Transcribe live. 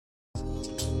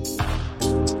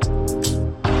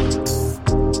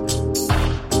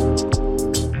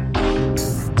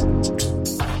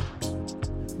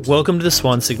Welcome to the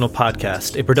Swan Signal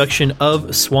Podcast, a production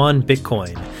of Swan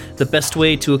Bitcoin, the best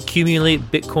way to accumulate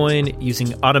Bitcoin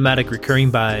using automatic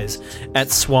recurring buys at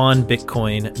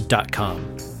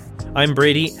swanbitcoin.com. I'm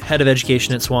Brady, head of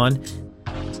education at Swan.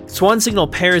 Swan Signal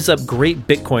pairs up great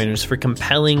Bitcoiners for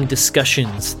compelling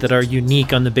discussions that are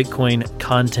unique on the Bitcoin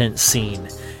content scene.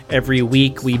 Every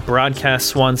week, we broadcast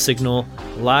Swan Signal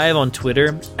live on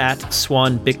Twitter at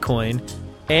Swan Bitcoin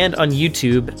and on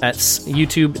YouTube at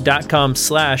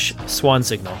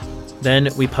youtube.com/swansignal. Then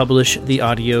we publish the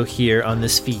audio here on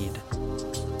this feed.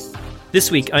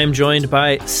 This week, I am joined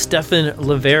by Stephan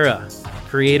Livera,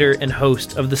 creator and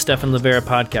host of the Stephan Livera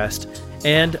podcast,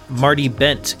 and Marty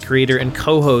Bent, creator and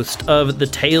co-host of the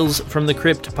Tales from the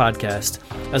Crypt podcast,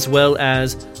 as well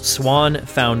as Swan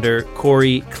founder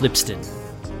Cory Klippsten.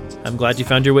 I'm glad you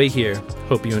found your way here.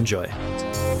 Hope you enjoy.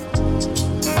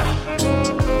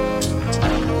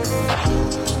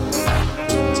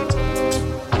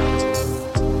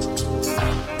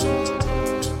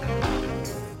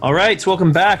 All right, so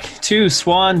welcome back to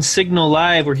Swan Signal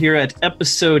Live. We're here at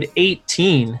episode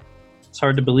 18. It's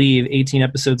hard to believe, 18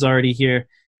 episodes already here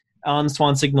on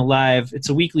Swan Signal Live. It's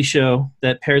a weekly show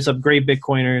that pairs up great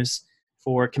Bitcoiners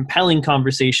for compelling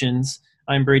conversations.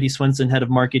 I'm Brady Swenson, head of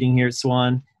marketing here at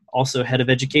Swan, also head of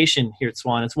education here at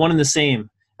Swan. It's one and the same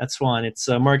at Swan. It's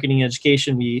marketing and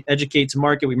education. We educate to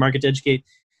market, we market to educate.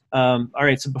 All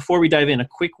right, so before we dive in, a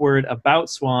quick word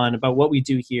about Swan, about what we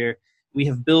do here. We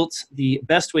have built the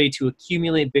best way to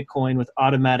accumulate Bitcoin with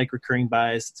automatic recurring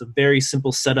buys. It's a very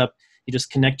simple setup. You just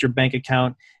connect your bank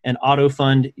account and auto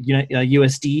fund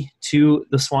USD to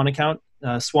the Swan account.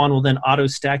 Swan will then auto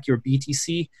stack your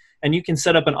BTC, and you can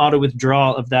set up an auto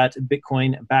withdrawal of that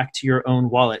Bitcoin back to your own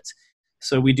wallet.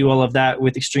 So we do all of that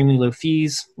with extremely low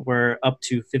fees. We're up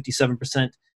to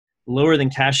 57% lower than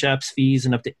Cash App's fees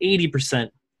and up to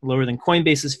 80% lower than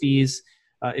Coinbase's fees.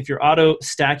 If you're auto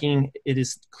stacking, it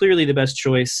is clearly the best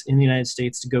choice in the United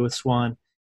States to go with Swan.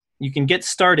 You can get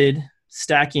started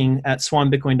stacking at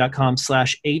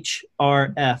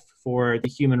swanbitcoin.com/HRF for the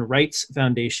Human Rights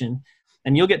Foundation.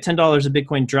 And you'll get $10 of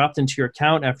Bitcoin dropped into your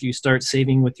account after you start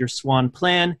saving with your Swan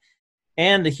plan.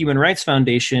 And the Human Rights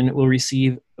Foundation will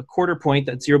receive a quarter point,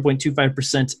 that's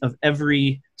 0.25% of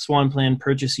every Swan plan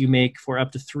purchase you make for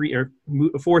up to 3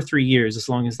 years, as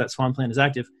long as that Swan plan is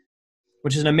active,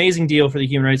 which is an amazing deal for the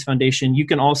Human Rights Foundation. You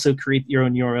can also create your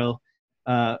own URL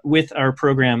with our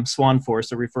program,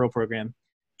 SwanForce, a referral program.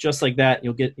 Just like that,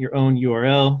 you'll get your own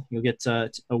URL. You'll get a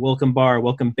welcome bar, a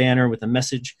welcome banner with a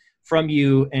message from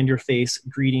you and your face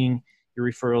greeting your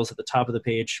referrals at the top of the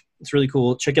page. It's really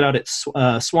cool. Check it out at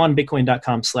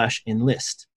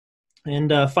swanbitcoin.com/enlist.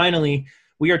 And finally,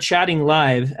 we are chatting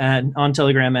live on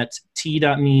Telegram at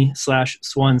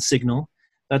t.me/swansignal.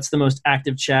 That's the most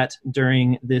active chat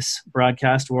during this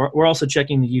broadcast. We're also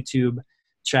checking the YouTube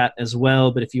chat as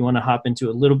well, but if you want to hop into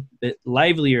a little bit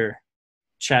livelier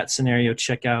chat scenario,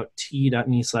 check out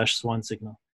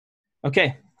t.me/swansignal.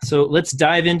 Okay, so let's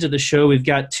dive into the show. We've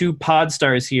got two pod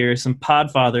stars here, some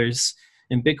podfathers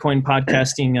in Bitcoin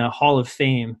podcasting Hall of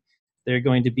Fame. They're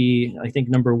going to be, I think,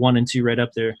 number 1 and 2 right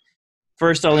up there.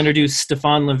 First, I'll introduce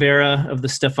Stephan Livera of the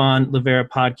Stephan Livera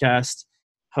podcast,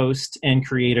 host and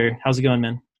creator. How's it going,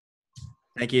 man?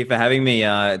 Thank you for having me.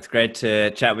 It's great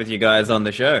to chat with you guys on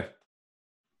the show.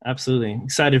 Absolutely.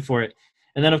 Excited for it.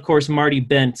 And then, of course, Marty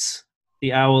Bent,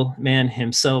 the owl man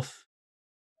himself.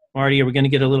 Marty, are we going to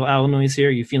get a little owl noise here?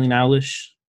 Are you feeling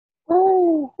owlish?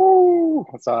 Woo, woo.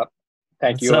 What's up?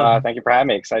 Thank you. Thank you for having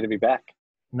me. Excited to be back.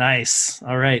 Nice.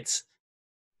 All right.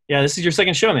 Yeah, this is your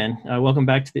second show, man. Welcome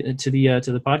back to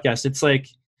the podcast. It's like,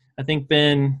 I think,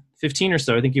 been 15 or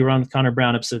so. I think you were on with Connor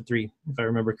Brown, episode 3, if I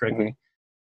remember correctly.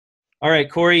 Mm-hmm. All right,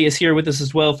 Cory is here with us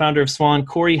as well, founder of Swan.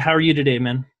 Cory, how are you today,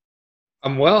 man?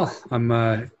 I'm well.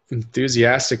 I'm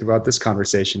enthusiastic about this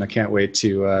conversation. I can't wait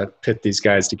to pit these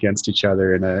guys against each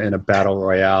other in a battle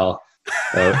royale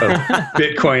of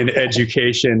Bitcoin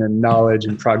education and knowledge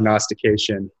and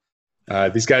prognostication.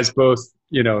 These guys both,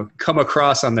 come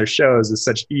across on their shows as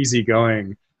such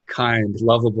easygoing, kind,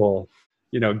 lovable,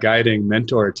 guiding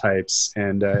mentor types.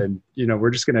 And, we're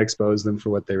just going to expose them for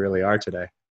what they really are today.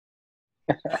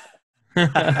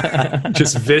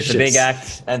 Just vicious. It's a big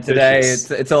act. And today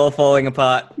it's all falling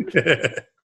apart.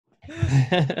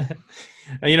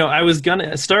 I was going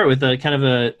to start with a kind of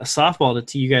a softball to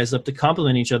tee you guys up to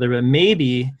compliment each other, but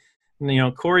maybe,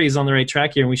 Cory is on the right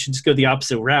track here and we should just go the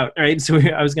opposite route. Right. So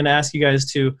I was going to ask you guys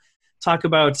to talk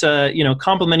about,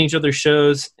 compliment each other's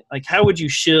shows. Like, how would you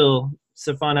shill,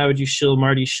 Stephan, how would you shill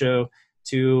Marty's show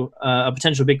to a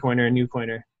potential Bitcoiner, a new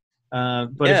coiner? But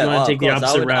if you want to take the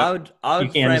opposite route, I would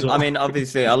you can as well. I mean,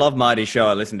 obviously, I love Marty's show.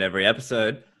 I listen to every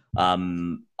episode.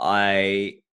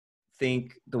 I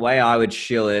think the way I would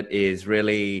shill it is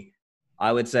really,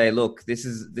 I would say, look, this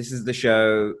is the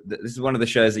show. This is one of the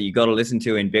shows that you got to listen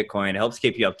to in Bitcoin. It helps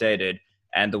keep you updated.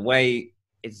 And the way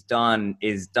it's done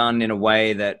is done in a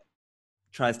way that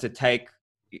tries to take,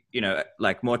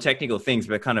 like more technical things,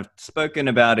 but kind of spoken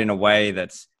about in a way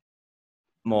that's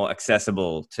more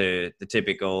accessible to the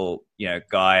typical,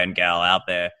 guy and gal out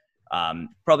there.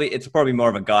 It's probably more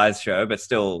of a guy's show, but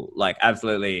still like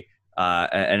absolutely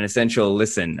an essential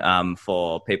listen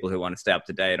for people who want to stay up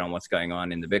to date on what's going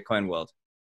on in the Bitcoin world.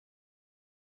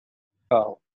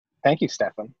 Oh, thank you,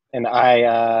 Stefan. And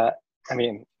I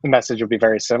mean, the message would be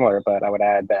very similar, but I would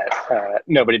add that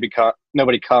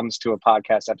nobody comes to a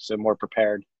podcast episode more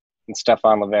prepared than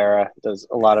Stefan Livera. Does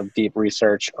a lot of deep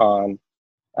research on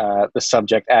the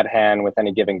subject at hand with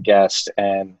any given guest,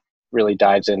 and really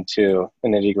dives into the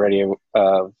nitty-gritty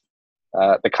of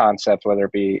the concept, whether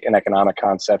it be an economic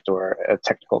concept or a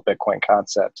technical Bitcoin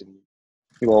concept. And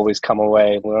you always come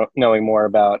away knowing more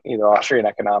about either Austrian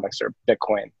economics or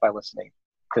Bitcoin by listening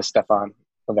to Stefan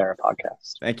Livera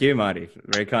podcast. Thank you, Marty.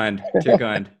 Very kind. Too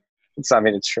kind.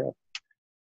 It's true.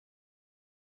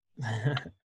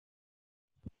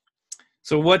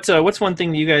 So what's one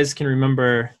thing that you guys can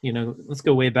remember? Let's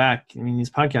go way back. I mean, these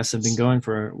podcasts have been going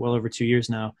for well over 2 years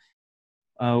now.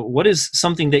 What is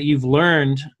something that you've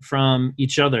learned from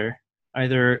each other,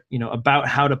 either about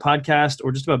how to podcast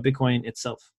or just about Bitcoin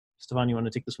itself? Stefan, you want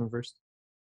to take this one first?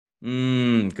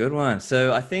 Good one.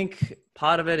 So I think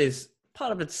part of it's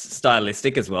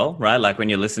stylistic as well, right? Like when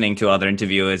you're listening to other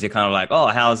interviewers, you're kind of like, oh,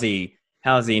 how's he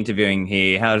interviewing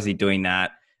here? How is he doing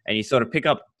that? And you sort of pick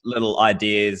up little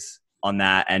ideas on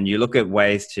that, and you look at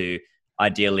ways to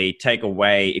ideally take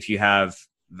away, if you have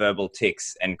verbal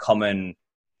tics and common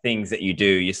things that you do,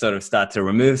 you sort of start to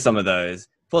remove some of those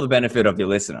for the benefit of your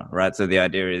listener, right? So the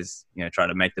idea is, try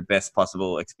to make the best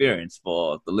possible experience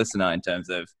for the listener in terms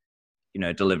of,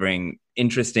 delivering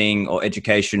interesting or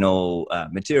educational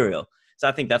material. So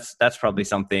I think that's probably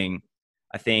something.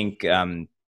 I think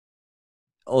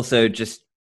also just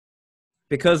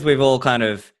because we've all kind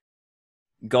of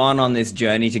gone on this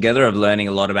journey together of learning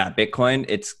a lot about Bitcoin,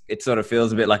 it sort of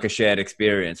feels a bit like a shared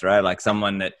experience, right? Like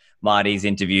someone that Marty's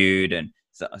interviewed and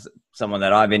someone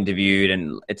that I've interviewed,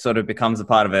 and it sort of becomes a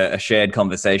part of a shared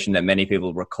conversation that many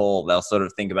people recall. They'll sort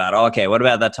of think about, okay, what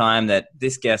about that time that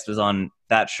this guest was on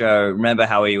that show? Remember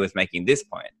how he was making this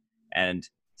point? And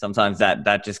sometimes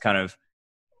that just kind of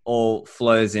all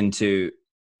flows into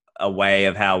a way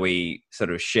of how we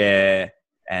sort of share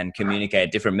and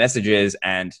communicate different messages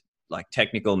and like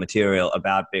technical material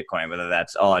about Bitcoin, whether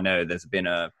that's,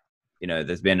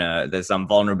 there's some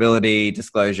vulnerability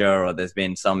disclosure, or there's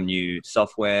been some new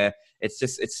software. It's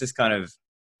just kind of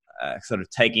sort of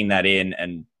taking that in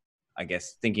and I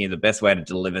guess thinking of the best way to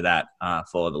deliver that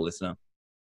for the listener.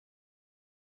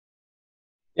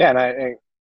 Yeah.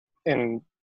 And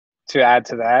to add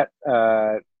to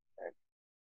that,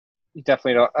 you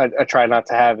definitely don't, I try not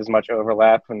to have as much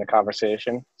overlap in the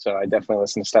conversation. So I definitely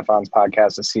listen to Stefan's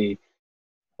podcast to see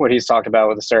what he's talked about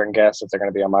with a certain guest if they're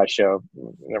going to be on my show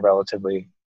in a relatively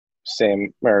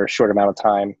same or short amount of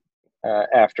time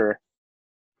after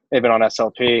they've been on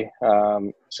SLP.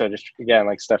 So just again,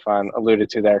 like Stefan alluded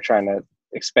to there, trying to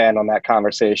expand on that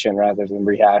conversation rather than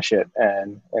rehash it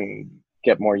and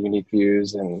get more unique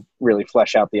views and really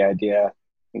flesh out the idea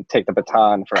and take the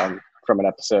baton from an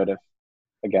episode if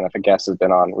a guest has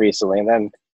been on recently. And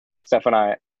then Stefan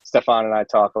and I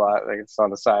talk a lot, like it's on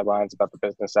the sidelines, about the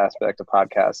business aspect of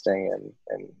podcasting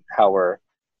and how we're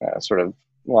sort of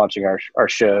launching our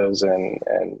shows and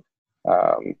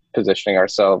positioning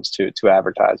ourselves to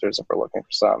advertisers if we're looking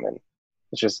for some. And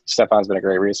it's just, Stefan's been a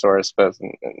great resource, both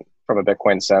from a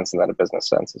Bitcoin sense and then a business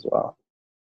sense as well.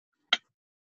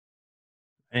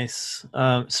 Nice.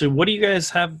 So what do you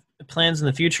guys have plans in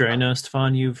the future? I know,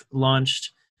 Stefan, you've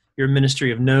launched your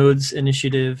Ministry of Nodes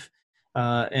initiative.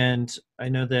 And I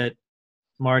know that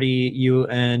Marty, you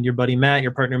and your buddy Matt,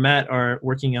 your partner Matt, are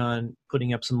working on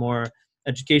putting up some more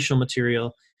educational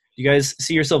material. Do you guys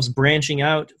see yourselves branching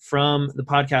out from the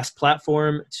podcast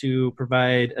platform to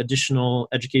provide additional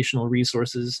educational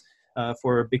resources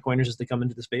for Bitcoiners as they come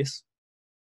into the space?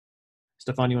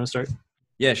 Stefan, you want to start?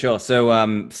 Yeah, sure.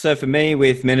 So for me,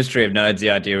 with Ministry of Nodes, the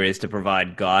idea is to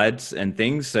provide guides and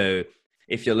things. So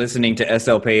if you're listening to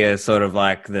SLP as sort of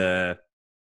like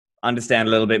understand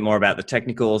a little bit more about the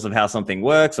technicals of how something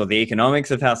works or the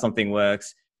economics of how something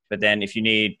works. But then if you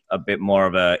need a bit more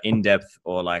of a in-depth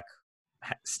or like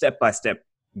step-by-step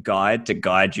guide to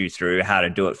guide you through how to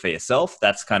do it for yourself,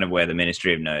 that's kind of where the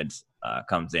Ministry of Nodes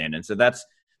comes in. And so that's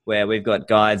where we've got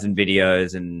guides and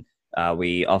videos and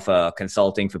We offer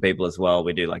consulting for people as well.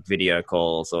 We do like video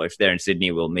calls, or if they're in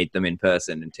Sydney, we'll meet them in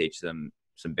person and teach them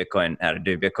some Bitcoin, how to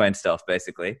do Bitcoin stuff,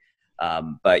 basically.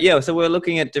 But yeah, so we're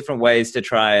looking at different ways to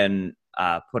try and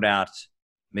put out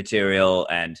material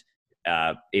and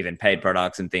even paid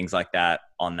products and things like that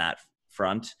on that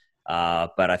front.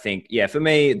 But I think, yeah, for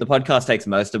me, the podcast takes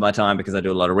most of my time because I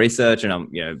do a lot of research and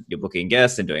you're booking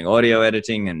guests and doing audio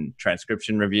editing and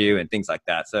transcription review and things like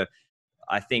that. So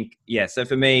I think, yeah, so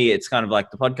for me, it's kind of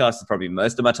like the podcast is probably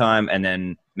most of my time, and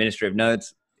then Ministry of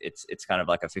Notes, it's kind of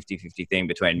like a 50-50 thing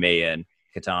between me and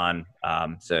Catan.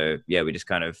 So yeah, we just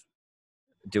kind of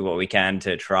do what we can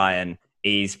to try and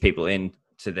ease people into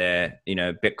their,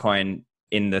 Bitcoin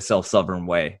in the self-sovereign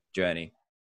way journey.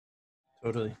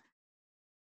 Totally.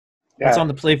 Yeah. What's on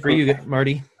the plate for you,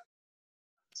 Marty?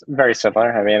 It's very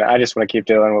similar. I mean, I just want to keep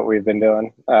doing what we've been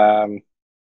doing.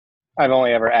 I've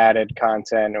only ever added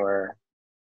content or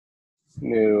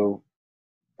new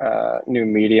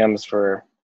mediums for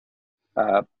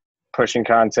pushing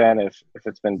content if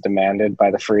it's been demanded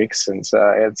by the freaks. And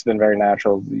so it's been very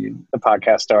natural. The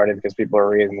podcast started because people were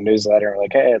reading the newsletter and were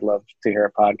like, hey, I'd love to hear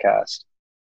a podcast.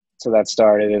 So that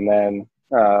started. And then,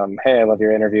 hey, I love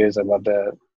your interviews. I'd love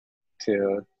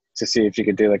to see if you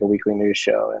could do like a weekly news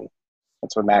show. And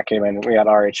that's when Matt came in. We got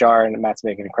RHR, and Matt's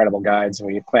making incredible guides, and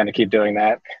we plan to keep doing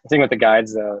that. The thing with the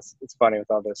guides, though, it's funny with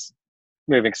all this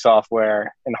moving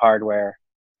software and hardware.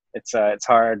 It's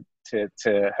hard to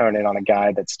hone in on a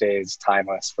guide that stays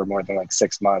timeless for more than like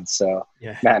 6 months. So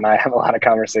yeah. Matt and I have a lot of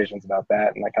conversations about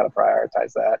that, and I kind of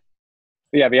prioritize that.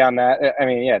 But yeah, beyond that, I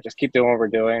mean, yeah, just keep doing what we're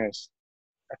doing.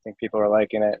 I think people are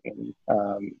liking it.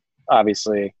 And,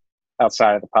 obviously,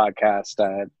 outside of the podcast,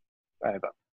 I have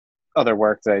other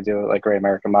work that I do, like Great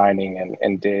American Mining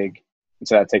and Dig. And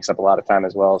so that takes up a lot of time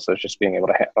as well. So it's just being able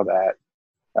to handle that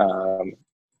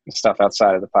stuff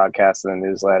outside of the podcast and the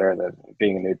newsletter, and then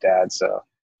being a new dad. So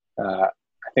I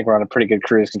think we're on a pretty good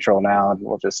cruise control now, and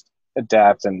we'll just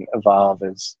adapt and evolve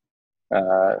as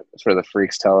sort of the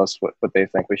freaks tell us what they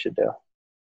think we should do.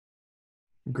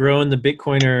 Growing the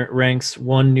Bitcoiner ranks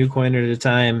one new coiner at a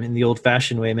time in the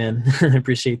old-fashioned way, man. I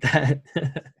appreciate that.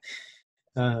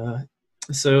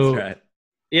 So, right.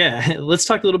 Yeah, let's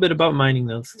talk a little bit about mining,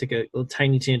 though. Let's take a little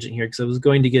tiny tangent here, because I was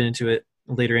going to get into it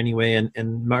later anyway,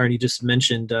 and Marty just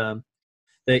mentioned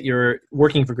that you're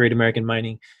working for Great American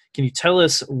Mining. Can you tell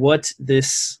us what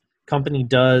this company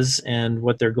does and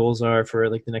what their goals are for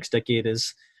like the next decade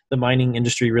as the mining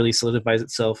industry really solidifies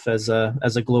itself as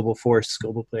a global force,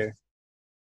 global player?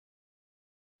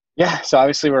 Yeah, so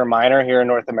obviously we're a miner here in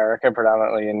North America,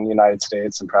 predominantly in the United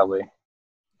States, and probably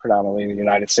predominantly in the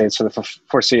United States for the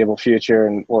foreseeable future,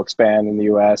 and we'll expand in the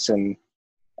U.S. And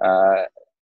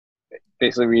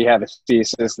basically we have a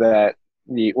thesis that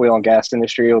the oil and gas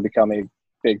industry will become a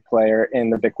big player in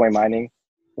the Bitcoin mining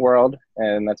world,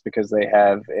 and that's because they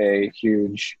have a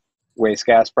huge waste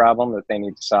gas problem that they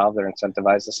need to solve. They're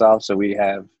incentivized to solve. So we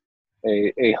have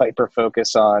a hyper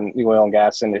focus on the oil and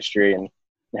gas industry and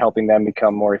helping them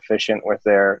become more efficient with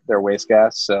their waste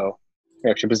gas. So we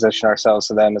actually position ourselves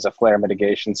to them as a flare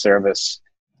mitigation service,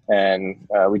 and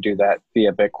we do that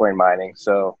via Bitcoin mining.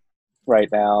 So right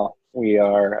now we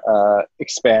are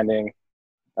expanding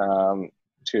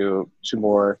to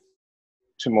more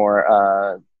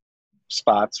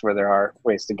spots where there are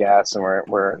wasted gas, and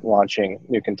we're launching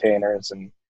new containers.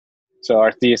 And so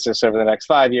our thesis over the next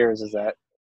 5 years is that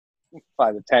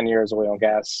 5 to 10 years, oil and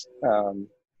gas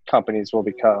companies will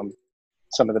become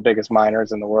some of the biggest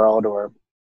miners in the world, or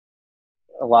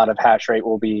a lot of hash rate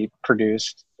will be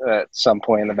produced at some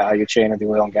point in the value chain of the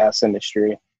oil and gas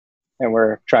industry. And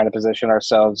we're trying to position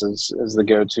ourselves as the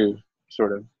go-to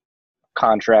sort of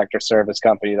contract or service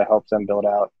company to help them build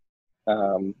out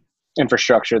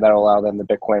infrastructure that will allow them to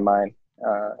Bitcoin mine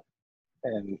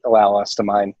and allow us to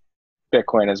mine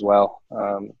Bitcoin as well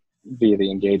via the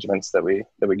engagements that we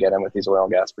get in with these oil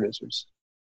and gas producers.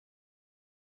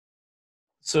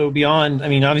 So beyond, I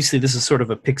mean, obviously this is sort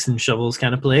of a picks and shovels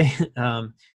kind of play,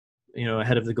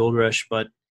 ahead of the gold rush, but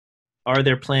are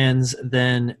there plans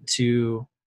then to,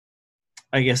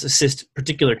 I guess, assist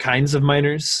particular kinds of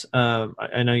miners?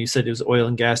 I know you said it was oil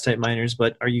and gas type miners,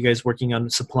 but are you guys working on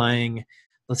supplying,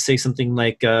 let's say something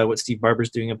like what Steve Barber's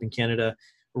doing up in Canada,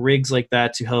 rigs like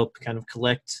that to help kind of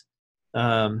collect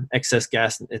excess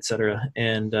gas, et cetera,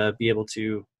 and be able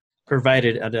to provide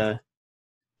it at a,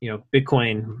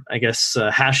 Bitcoin, I guess,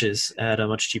 hashes at a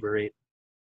much cheaper rate?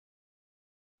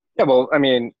 Yeah, well, I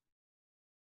mean,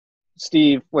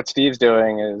 what Steve's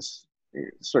doing is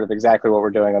sort of exactly what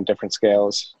we're doing on different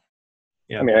scales.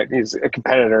 Yeah. I mean, he's a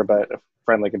competitor, but a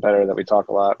friendly competitor that we talk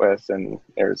a lot with. And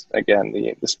there's, again,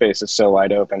 the space is so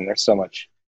wide open. There's so much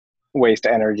waste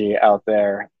energy out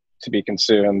there to be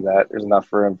consumed that there's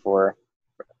enough room for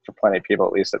plenty of people,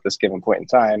 at least at this given point in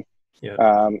time.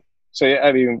 Yeah. So yeah,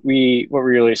 I mean, what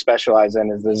we really specialize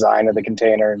in is the design of the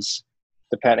containers,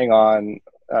 depending on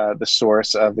the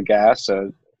source of the gas.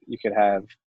 So you could have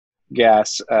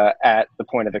gas at the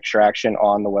point of extraction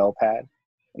on the well pad,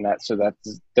 and that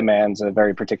demands a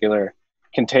very particular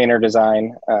container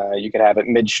design. You could have it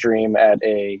midstream at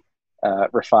a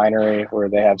refinery where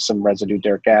they have some residue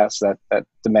dirt gas that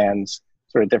demands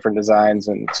sort of different designs.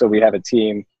 And so we have a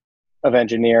team of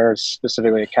engineers,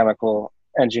 specifically a chemical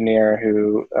engineer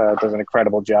who does an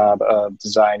incredible job of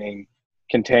designing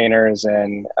containers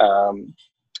and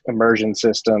immersion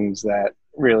systems that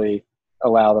really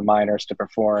allow the miners to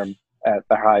perform at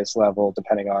the highest level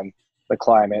depending on the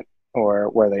climate or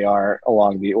where they are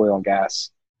along the oil and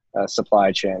gas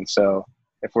supply chain. So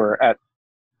if we're at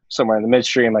somewhere in the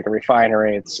midstream, like a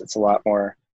refinery, it's a lot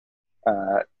more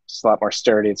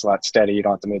sturdy. It's a lot steady. You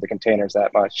don't have to move the containers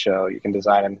that much, so you can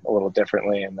design them a little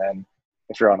differently. And then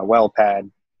if you're on a well pad,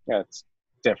 it's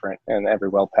different, and every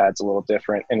well pad's a little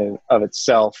different in and of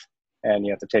itself. And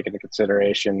you have to take into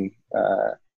consideration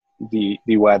the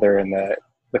weather and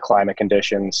the climate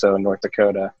conditions. So in North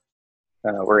Dakota,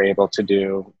 we're able to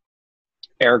do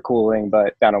air cooling,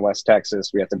 but down in West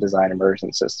Texas, we have to design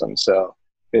immersion systems. So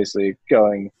basically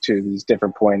going to these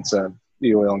different points of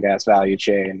the oil and gas value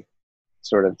chain,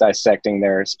 sort of dissecting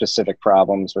their specific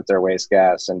problems with their waste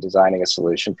gas and designing a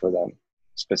solution for them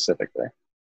specifically.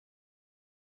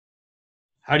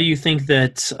 How do you think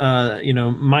that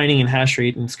mining and hash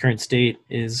rate in its current state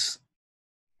is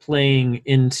playing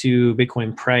into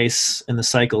Bitcoin price and the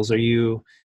cycles? Are you,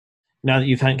 now that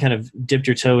you've kind of dipped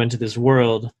your toe into this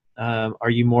world, are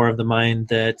you more of the mind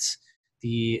that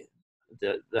the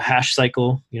hash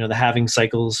cycle, the halving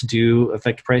cycles do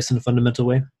affect price in a fundamental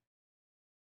way?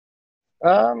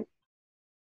 I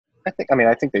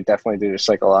think they definitely do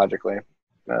psychologically.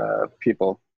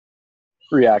 People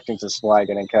reacting to supply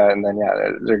getting cut, and then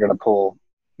they're going to pull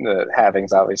the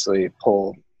halvings. Obviously,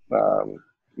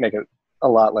 make it a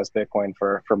lot less Bitcoin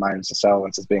for miners to sell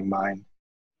once it's being mined.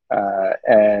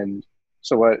 And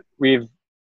so what we've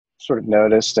sort of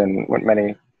noticed, and what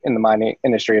many in the mining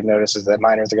industry have noticed, is that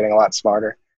miners are getting a lot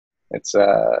smarter. It's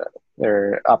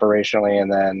they're operationally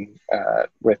and then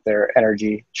with their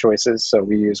energy choices. So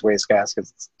we use waste gas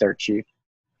because it's dirt cheap.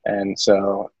 And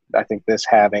so I think this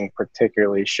halving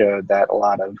particularly showed that a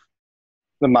lot of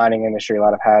the mining industry, a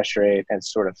lot of hash rate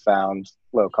has sort of found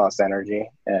low cost energy,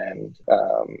 and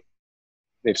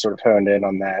they've sort of honed in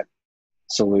on that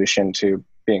solution to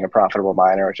being a profitable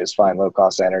miner, which is find low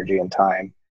cost energy and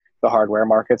time the hardware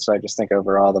market. So I just think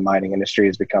overall the mining industry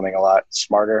is becoming a lot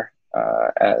smarter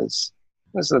as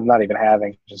this is not even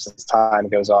halving, just as time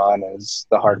goes on, as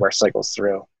the hardware cycles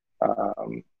through.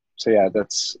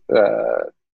 That's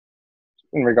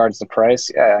in regards to price.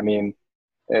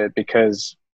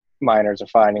 Because miners are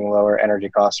finding lower energy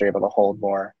costs, are able to hold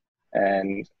more,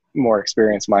 and more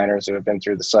experienced miners who have been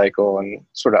through the cycle and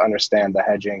sort of understand the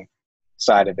hedging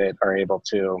side of it are able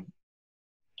to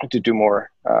do more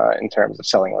in terms of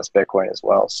selling less Bitcoin as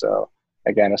well. So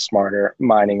again, a smarter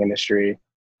mining industry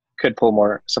could pull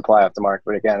more supply off the market.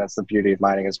 But again, that's the beauty of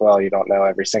mining as well. You don't know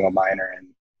every single miner, and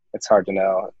it's hard to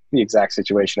know the exact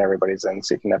situation everybody's in,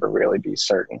 so you can never really be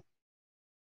certain.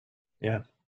 Yeah,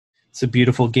 it's a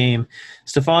beautiful game.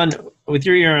 Stefan, with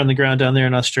your ear on the ground down there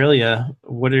in Australia,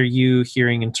 what are you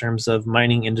hearing in terms of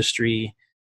mining industry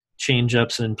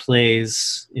change-ups and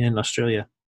plays in Australia?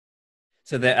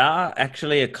 So there are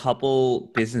actually a couple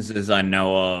businesses I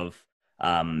know of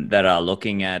that are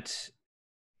looking at,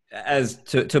 as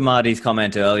to Marty's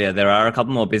comment earlier, there are a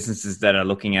couple more businesses that are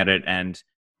looking at it, and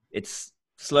it's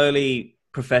slowly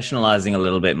professionalizing a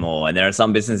little bit more. And there are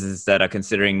some businesses that are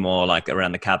considering more like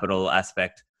around the capital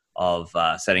aspect of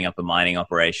setting up a mining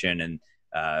operation and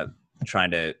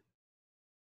trying to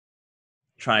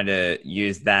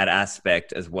use that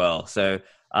aspect as well. So,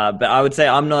 but I would say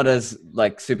I'm not as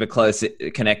like super close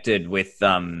connected with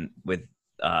that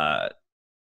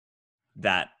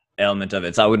element of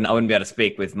it. So I wouldn't be able to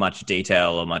speak with much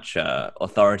detail or much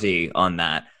authority on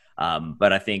that.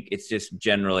 But I think it's just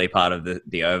generally part of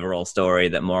the overall story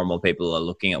that more and more people are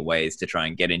looking at ways to try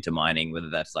and get into mining, whether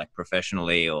that's like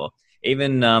professionally or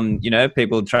even,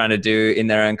 people trying to do in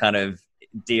their own kind of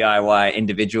DIY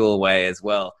individual way as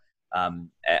well.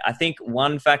 I think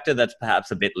one factor that's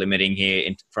perhaps a bit limiting here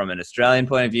from an Australian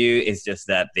point of view is just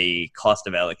that the cost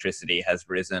of electricity has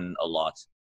risen a lot.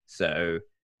 So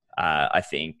I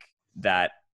think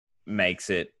that makes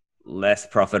it less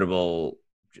profitable.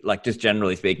 Like just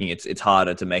generally speaking, it's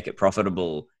harder to make it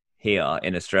profitable here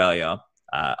in Australia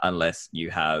unless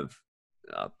you have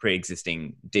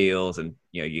pre-existing deals, and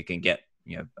you can get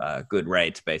good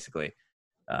rates basically.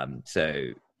 So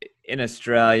in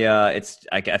Australia,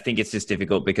 I think it's just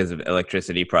difficult because of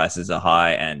electricity prices are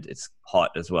high and it's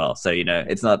hot as well. So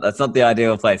that's not the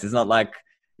ideal place. It's not like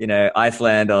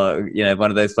Iceland or one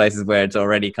of those places where it's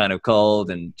already kind of cold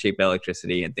and cheap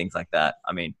electricity and things like that.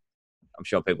 I mean, I'm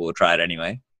sure people will try it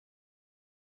anyway.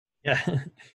 Yeah,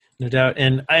 no doubt.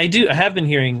 And I have been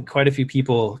hearing quite a few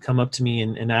people come up to me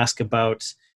and ask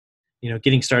about,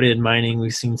 getting started in mining.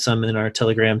 We've seen some in our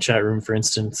Telegram chat room, for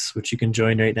instance, which you can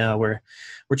join right now, where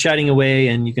we're chatting away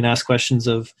and you can ask questions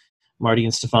of Marty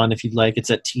and Stefan if you'd like. It's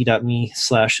at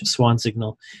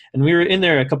t.me/swansignal. And we were in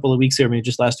there a couple of weeks ago, maybe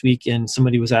just last week, and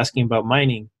somebody was asking about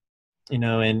mining,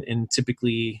 and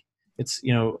typically it's,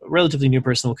 a relatively new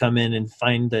person will come in and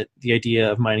find that the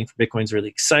idea of mining for Bitcoin is really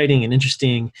exciting and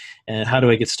interesting. And how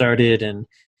do I get started? And,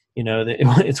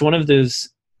 it's one of those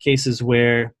cases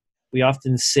where we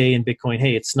often say in Bitcoin,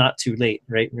 hey, it's not too late,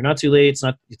 right? You're not too late.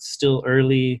 It's still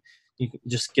early. You can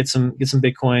just get some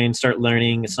Bitcoin, start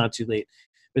learning. It's not too late.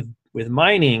 With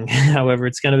mining, however,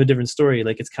 it's kind of a different story.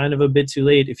 Like, it's kind of a bit too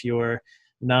late if you're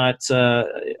not a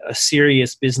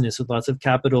serious business with lots of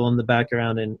capital in the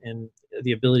background and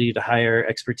the ability to hire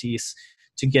expertise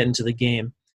to get into the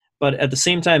game. But at the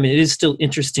same time, it is still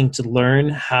interesting to learn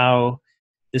how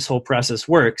this whole process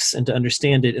works and to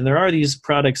understand it. And there are these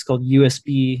products called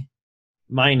USB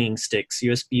mining sticks,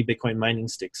 USB Bitcoin mining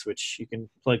sticks, which you can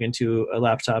plug into a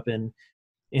laptop and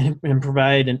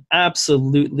provide an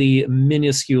absolutely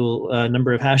minuscule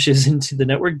number of hashes into the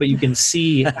network, but you can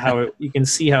see how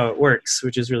it works,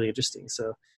 which is really interesting.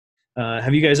 So,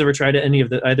 have you guys ever tried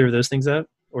either of those things out,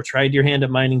 or tried your hand at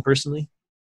mining personally?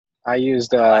 I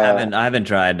used. I haven't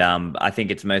tried. I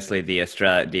think it's mostly the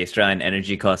Australian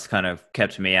energy costs kind of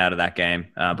kept me out of that game.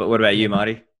 But what about you,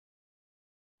 Marty?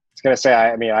 I was gonna say,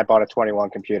 I bought a 21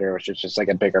 computer, which is just like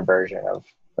a bigger version of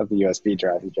the USB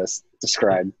drive you just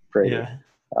described. Pretty. Yeah.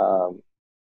 I'm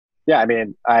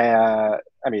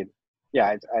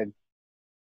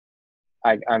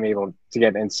able to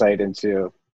get insight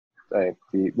into the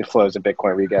flows of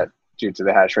Bitcoin we get due to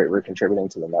the hash rate we're contributing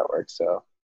to the network. So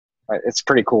it's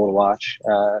pretty cool to watch.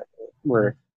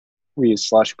 We use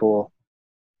Slushpool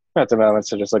at the moment,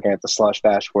 so just looking at the Slush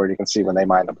dashboard, you can see when they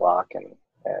mine the block and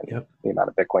Yep. the amount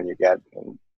of Bitcoin you get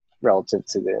and relative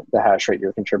to the hash rate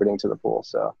you're contributing to the pool.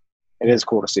 So it is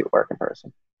cool to see it work in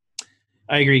person.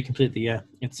 I agree completely. Yeah,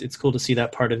 it's cool to see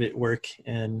that part of it work,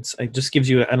 and it just gives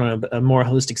you a more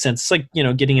holistic sense. It's like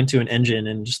getting into an engine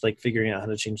and just like figuring out how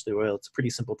to change the oil. It's a pretty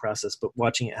simple process, but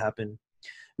watching it happen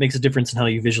makes a difference in how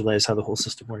you visualize how the whole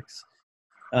system works.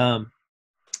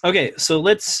 Okay, so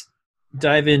let's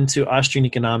dive into Austrian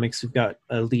economics. We've got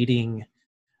a leading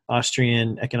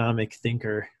Austrian economic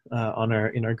thinker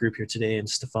in our group here today, and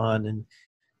Stefan. And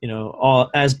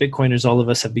as Bitcoiners, all of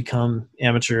us have become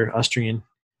amateur Austrian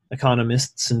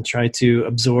economists and try to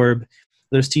absorb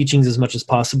those teachings as much as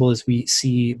possible, as we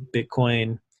see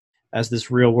Bitcoin as this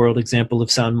real world example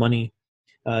of sound money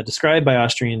described by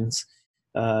Austrians.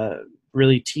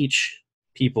 Really teach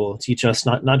us,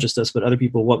 not just us, but other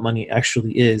people, what money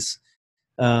actually is.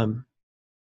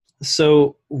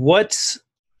 So what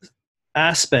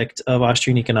aspect of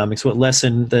Austrian economics, what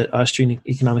lesson that Austrian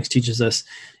economics teaches us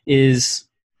is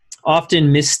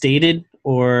often misstated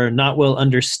or not well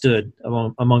understood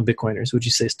among Bitcoiners, would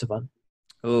you say, Stefan?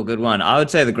 Oh, good one. I would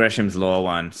say the Gresham's Law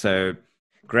one. So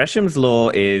Gresham's Law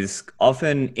is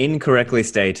often incorrectly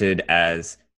stated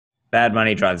as bad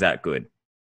money drives out good.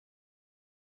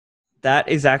 That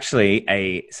is actually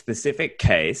a specific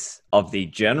case of the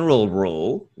general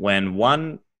rule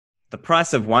when the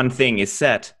price of one thing is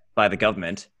set by the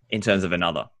government in terms of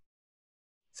another.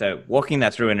 So walking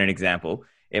that through in an example,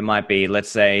 it might be, let's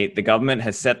say the government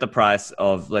has set the price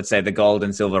of, let's say, the gold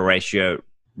and silver ratio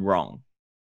wrong.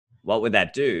 What would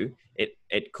that do?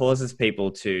 It causes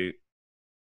people to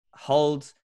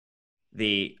hold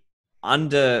the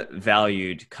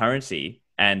undervalued currency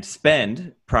and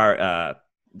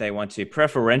they want to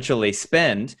preferentially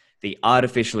spend the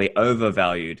artificially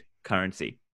overvalued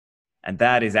currency. And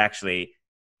that is actually,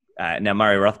 now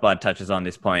Murray Rothbard touches on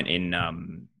this point in,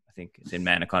 I think it's in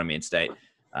Man, Economy and State.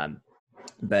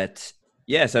 But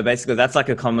yeah, so basically that's like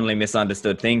a commonly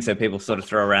misunderstood thing. So people sort of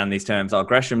throw around these terms,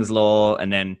 Gresham's Law.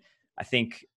 And then I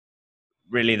think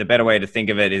really the better way to think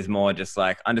of it is more just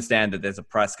like understand that there's a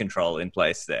price control in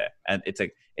place there. And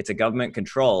it's a government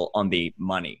control on the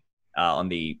money,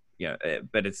 and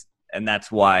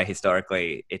that's why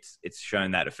historically it's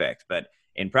shown that effect. But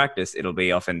in practice, it'll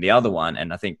be often the other one.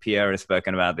 And I think Pierre has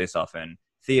spoken about this often,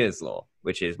 Thiers' law,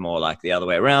 which is more like the other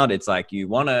way around. It's like you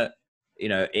want to, you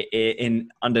know, in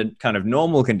under kind of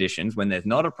normal conditions when there's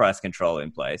not a price control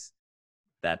in place,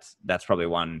 that's probably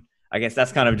one. I guess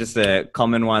that's kind of just a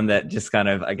common one that just kind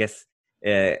of, I guess,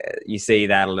 you see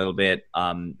that a little bit.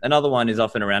 Another one is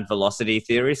often around velocity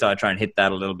theory. So I try and hit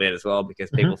that a little bit as well, because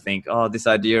people think, oh, this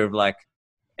idea of like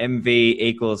MV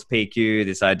equals PQ,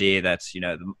 this idea that's, you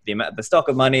know, the amount, the stock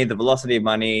of money, the velocity of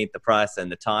money, the price,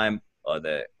 and the time, or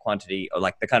the quantity, or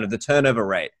like the kind of the turnover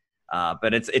rate.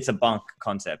 But it's a bunk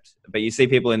concept. But you see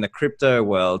people in the crypto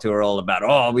world who are all about,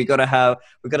 oh, we got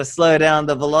to slow down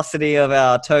the velocity of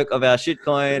our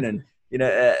shitcoin, and you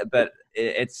know, but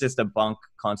it's just a bunk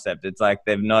concept. It's like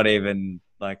they've not even,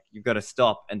 like, you've got to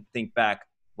stop and think back.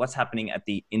 What's happening at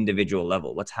the individual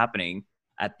level? What's happening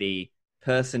at the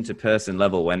person to person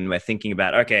level when we're thinking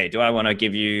about, okay, do I want to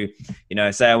give you, you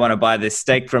know, say I want to buy this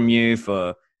steak from you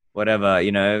for whatever,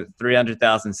 you know,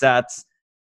 300,000 sats.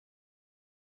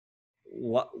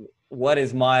 What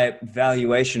is my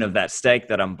valuation of that steak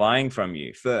that I'm buying from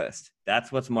you first?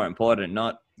 That's what's more important,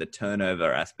 not the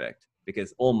turnover aspect,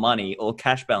 because all money, all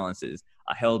cash balances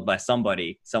are held by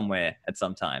somebody somewhere at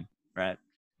some time, right?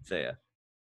 So yeah.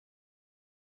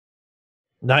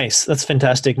 Nice. That's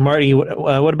fantastic. Marty,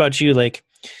 what about you? Like,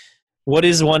 what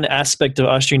is one aspect of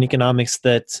Austrian economics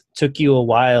that took you a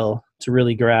while to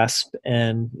really grasp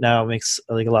and now makes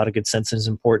like a lot of good sense and is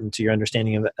important to your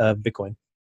understanding of Bitcoin?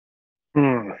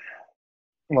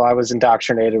 Well, I was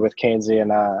indoctrinated with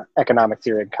Keynesian economic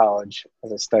theory in college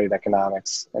as I studied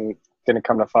economics, and didn't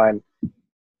come to find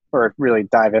or really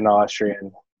dive into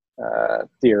Austrian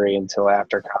theory until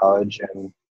after college.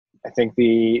 And I think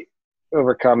the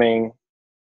overcoming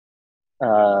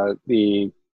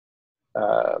the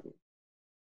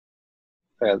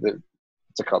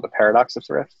what's it called, the paradox of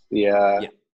thrift, the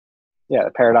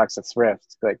paradox of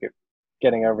thrift, like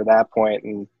getting over that point.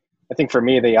 And I think for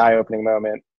me, the eye-opening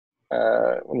moment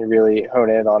when you really hone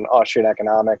in on Austrian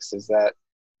economics is that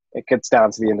it gets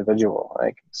down to the individual,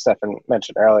 like Stefan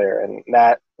mentioned earlier. And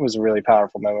that was a really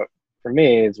powerful moment for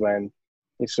me, is when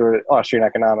Austrian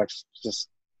economics just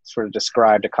sort of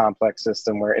described a complex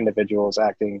system where individuals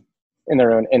acting in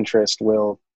their own interest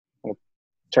will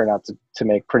turn out to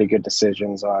make pretty good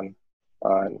decisions on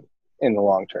in the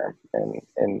long term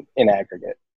and in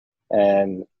aggregate.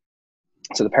 And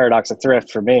so the paradox of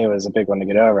thrift for me was a big one to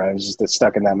get over. I was just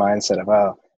stuck in that mindset of,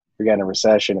 oh, we're getting a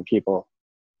recession and people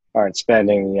aren't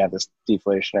spending, and you have this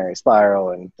deflationary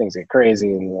spiral and things get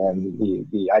crazy. And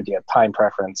the idea of time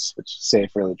preference, which Safe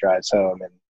really drives home,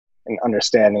 and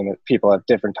understanding that people have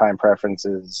different time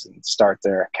preferences and start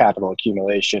their capital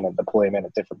accumulation and deployment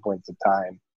at different points in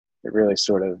time. It really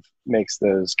sort of makes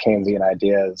those Keynesian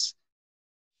ideas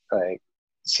like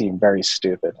seem very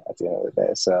stupid at the end of the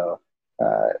day. So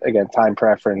again, time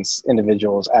preference,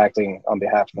 individuals acting on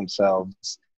behalf of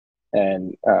themselves,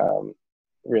 and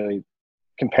really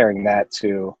comparing that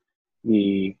to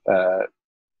the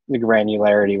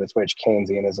granularity with which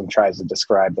Keynesianism tries to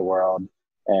describe the world,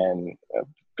 and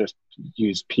just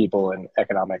use people and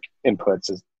economic inputs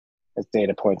as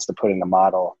data points to put in the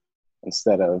model,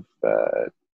 instead of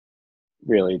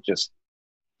really just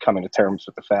coming to terms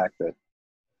with the fact that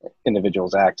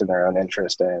individuals act in their own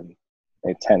interest, and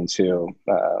they tend to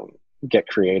get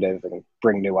creative and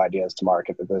bring new ideas to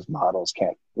market that those models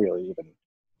can't really even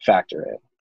factor in.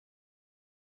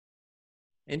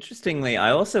 Interestingly,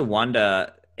 I also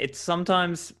wonder, it's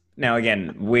sometimes, now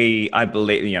again, I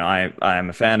believe, you know, I am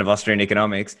a fan of Austrian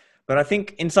economics, but I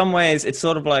think in some ways it's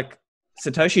sort of like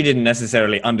Satoshi didn't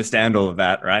necessarily understand all of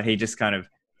that, right? He just kind of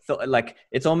thought, like,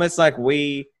 it's almost like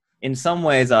we, in some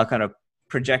ways, are kind of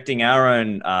projecting our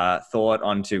own thought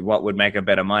onto what would make a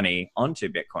better money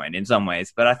onto Bitcoin in some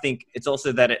ways. But I think it's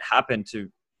also that it happened to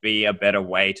be a better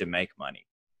way to make money.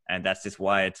 And that's just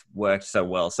why it's worked so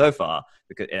well so far,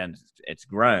 and it's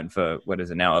grown for, what is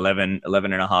it now, 11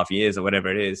 and a half years or whatever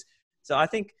it is. So I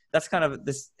think that's kind of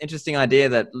this interesting idea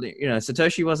that, you know,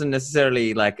 Satoshi wasn't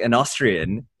necessarily like an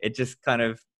Austrian. It just kind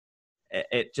of,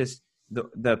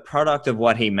 the product of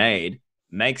what he made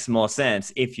makes more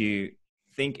sense if you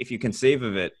conceive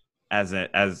of it as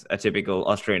a typical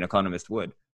Austrian economist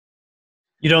would.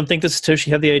 You don't think that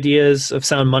Satoshi had the ideas of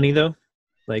sound money, though?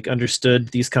 Like, understood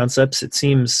these concepts? It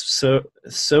seems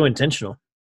so intentional.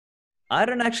 I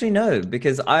don't actually know,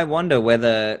 because I wonder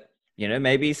whether, you know,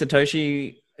 maybe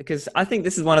Satoshi, because I think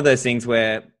this is one of those things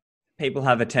where people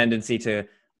have a tendency to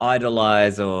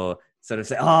idolize or sort of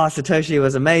say, oh, Satoshi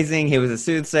was amazing, he was a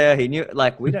soothsayer, he knew,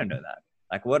 like, we don't know that.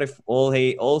 Like, what if all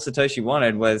Satoshi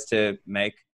wanted was to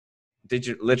make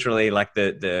literally like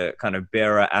the kind of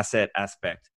bearer asset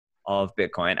aspect of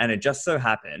Bitcoin, and it just so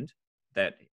happened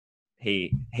that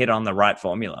he hit on the right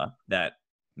formula that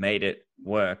made it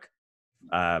work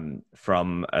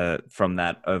from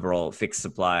that overall fixed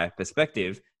supply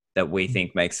perspective that we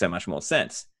think makes so much more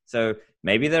sense. So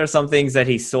maybe there are some things that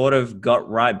he sort of got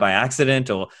right by accident,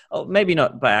 or maybe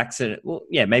not by accident. Well,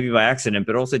 yeah, maybe by accident,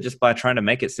 but also just by trying to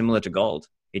make it similar to gold.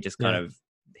 He just kind of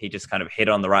hit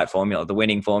on the right formula, the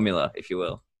winning formula, if you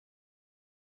will.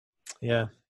 Yeah,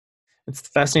 it's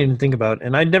fascinating to think about,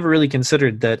 and I'd never really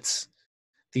considered that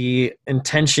the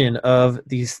intention of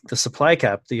the supply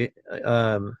cap, the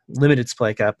limited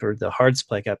supply cap or the hard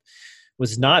supply cap,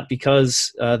 was not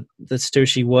because the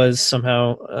Satoshi was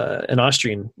somehow an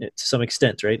Austrian to some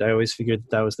extent, right? I always figured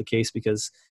that was the case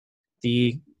because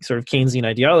the sort of Keynesian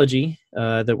ideology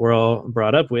that we're all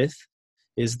brought up with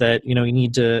is that, you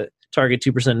need to target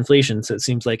 2% inflation. So it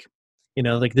seems like,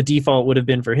 like the default would have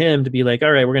been for him to be like,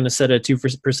 all right, we're going to set a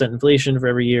 2% inflation for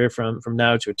every year from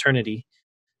now to eternity.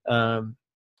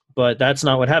 But that's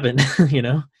not what happened,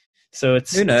 So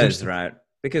it's who knows, right?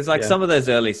 Because some of those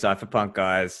early cypherpunk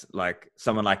guys, like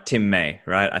someone like Tim May,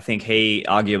 right? I think he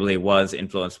arguably was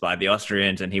influenced by the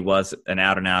Austrians, and he was an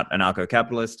out-and-out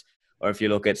anarcho-capitalist. Or if you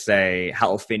look at, say,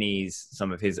 Hal Finney's,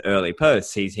 some of his early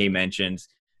posts, he mentions,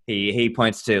 he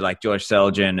points to like George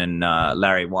Selgin and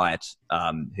Larry White,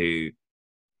 who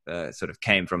sort of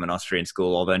came from an Austrian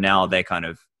school, although now they're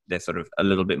sort of a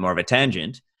little bit more of a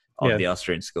tangent of the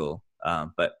Austrian school.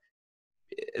 But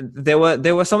there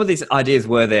were some of these ideas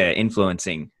were there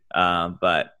influencing,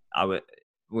 but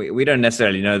we don't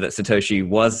necessarily know that Satoshi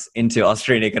was into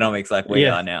Austrian economics like we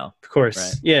are now. Of course.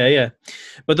 Right? Yeah.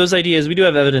 But those ideas, we do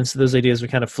have evidence that those ideas were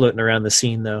kind of floating around the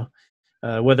scene, though.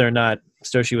 Whether or not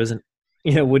Satoshi wasn't,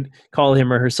 would call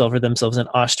him or herself or themselves an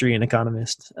Austrian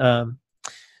economist.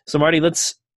 So Marty,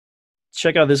 let's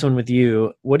check out this one with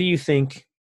you. What do you think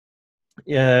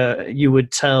you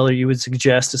would tell or you would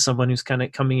suggest to someone who's kind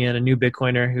of coming in, a new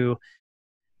Bitcoiner who,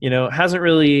 hasn't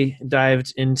really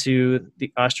dived into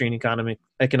the Austrian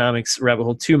economics rabbit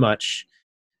hole too much?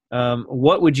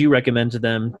 What would you recommend to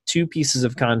them? 2 pieces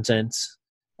of content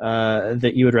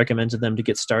that you would recommend to them to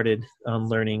get started on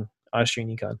learning Austrian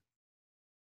econ?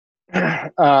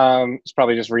 It's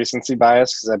probably just recency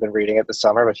bias because I've been reading it this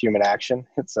summer, but Human Action.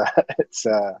 It's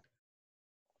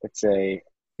a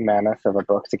mammoth of a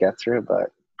book to get through,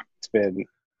 but it's been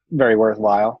very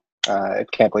worthwhile. I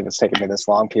can't believe it's taken me this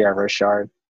long. Pierre Rochard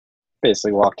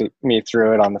basically walked me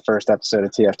through it on the first episode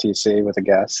of TFTC with a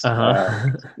guest.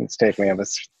 It's taken me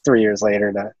almost 3 years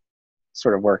later to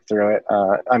sort of work through it.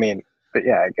 But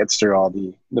yeah, it gets through all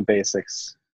the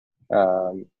basics.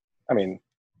 It's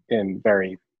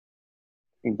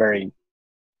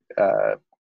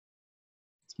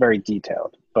very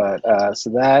detailed, but so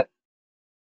that.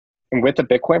 And with the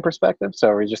Bitcoin perspective, so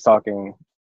are we just talking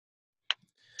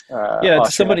to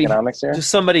somebody, economics here? Just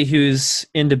somebody who's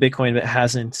into Bitcoin but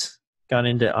hasn't gone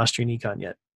into Austrian econ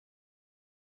yet.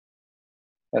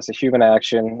 That's a Human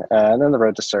Action, and then The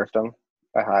Road to Serfdom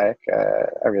by Hayek.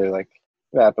 I really like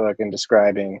that book in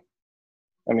describing,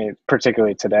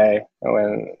 particularly today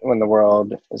when the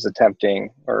world is attempting,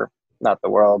 or not the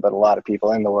world, but a lot of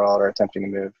people in the world are attempting to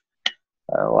move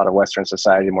a lot of Western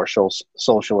society, more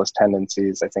socialist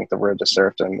tendencies. I think The Road to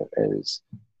Serfdom is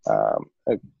a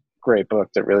great book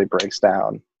that really breaks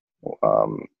down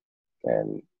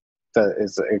and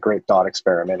is a great thought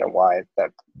experiment and why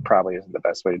that probably isn't the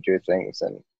best way to do things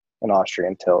in Austria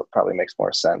until it probably makes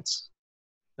more sense.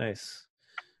 Nice.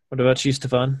 What about you,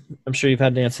 Stefan? I'm sure you've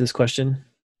had to answer this question.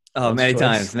 Oh, many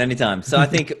times. So I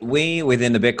think we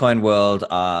within the Bitcoin world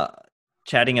are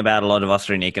chatting about a lot of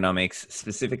Austrian economics,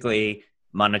 specifically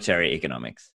monetary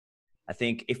economics. I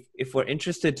think if we're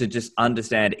interested to just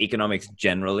understand economics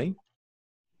generally,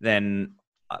 then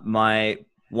my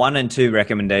 1 and 2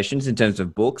 recommendations in terms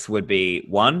of books would be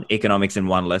 1, Economics in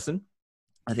One Lesson.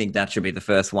 I think that should be the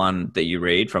first one that you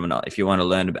read if you want to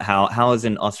learn about how is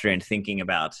an Austrian thinking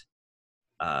about,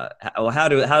 how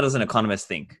does an economist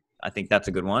think? I think that's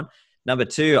a good one. Number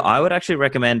 2, I would actually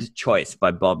recommend Choice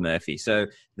by Bob Murphy. So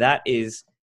that is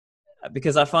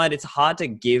because I find it's hard to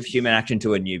give Human Action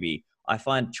to a newbie. I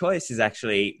find Choice is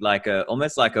actually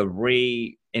almost like a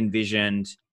re-envisioned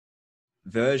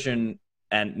version.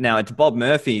 And now it's Bob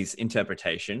Murphy's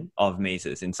interpretation of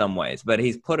Mises in some ways, but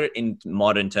he's put it in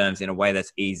modern terms in a way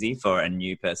that's easy for a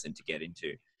new person to get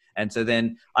into. And so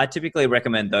then I typically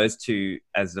recommend those 2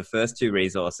 as the first 2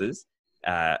 resources.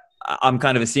 I'm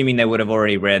kind of assuming they would have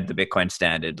already read the Bitcoin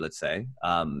Standard, let's say.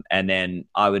 And then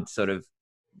I would sort of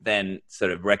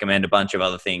recommend a bunch of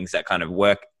other things that kind of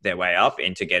work their way up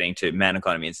into getting to Man,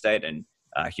 Economy and State and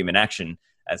Human Action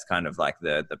as kind of like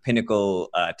the pinnacle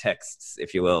texts,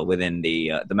 if you will, within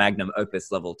the magnum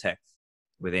opus level text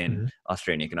within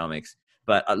Austrian economics.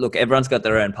 But look, everyone's got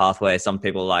their own pathway. Some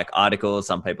people like articles,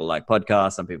 some people like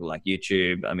podcasts, some people like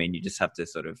YouTube. I mean, you just have to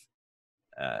sort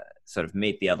of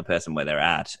meet the other person where they're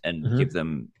at and give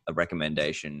them a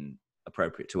recommendation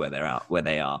appropriate to where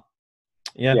they are.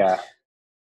 Yeah.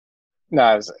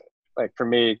 No, it was like, for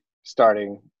me,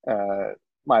 starting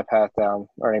my path down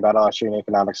learning about Austrian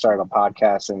economics started on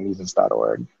podcasts and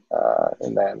Mises.org,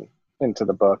 and then into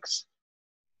the books.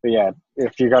 But yeah,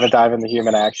 if you're going to dive into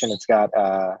human action, you got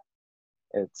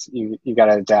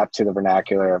to adapt to the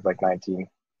vernacular of like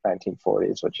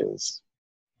 1940s, which is,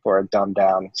 for a dumbed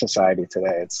down society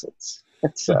today, it's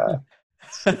a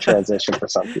transition for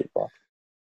some people.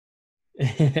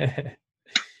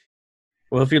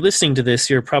 Well, if you're listening to this,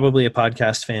 you're probably a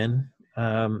podcast fan.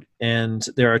 And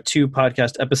there are 2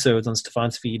 podcast episodes on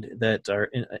Stefan's feed that are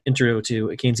intro to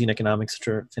Keynesian economics, which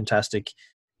are fantastic.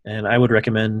 And I would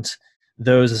recommend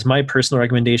those as my personal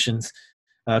recommendations.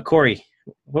 Corey,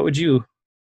 what would you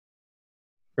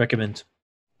recommend?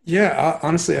 Yeah,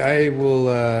 honestly, I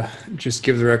will just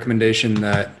give the recommendation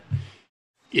that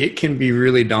it can be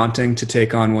really daunting to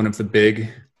take on one of the big,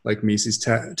 like Mises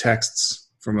texts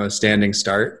from a standing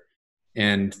start.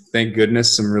 And thank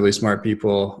goodness some really smart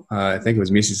people, I think it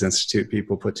was Mises Institute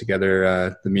people, put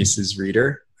together the Mises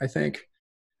Reader, I think.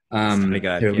 Pretty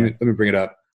good, here, let me bring it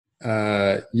up.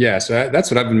 So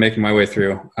that's what I've been making my way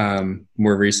through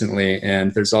more recently.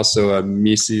 And there's also a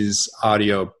Mises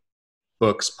audio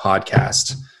books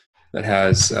podcast that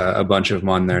has a bunch of them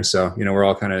on there. So, we're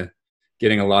all kind of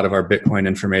getting a lot of our Bitcoin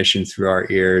information through our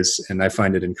ears. And I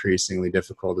find it increasingly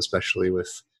difficult, especially with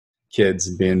kids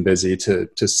and being busy, to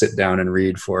sit down and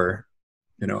read for,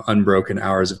 unbroken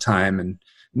hours of time. And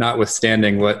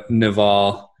notwithstanding what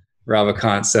Naval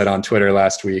Ravikant said on Twitter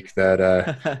last week,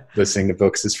 that listening to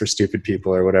books is for stupid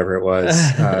people or whatever it was.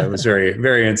 It was very,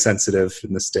 very insensitive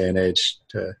in this day and age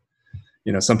to,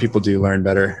 some people do learn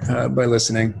better by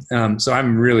listening. So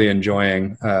I'm really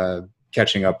enjoying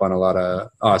catching up on a lot of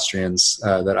Austrians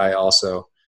that I also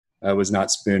was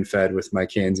not spoon-fed with my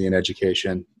Keynesian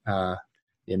education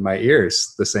in my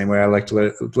ears, the same way I like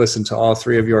to listen to all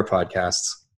 3 of your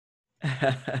podcasts.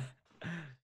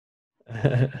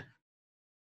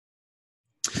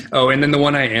 Oh, and then the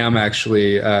one I am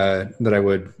actually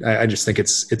I just think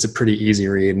it's a pretty easy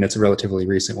read, and it's a relatively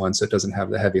recent one, so it doesn't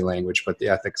have the heavy language, but The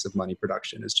Ethics of Money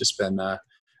Production has just been a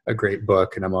great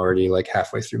book, and I'm already like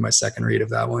halfway through my second read of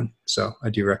that one. So I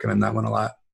do recommend that one a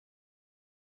lot.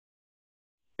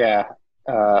 Yeah.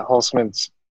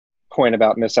 Holzman's point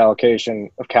about misallocation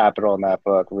of capital in that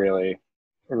book really,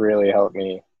 really helped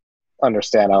me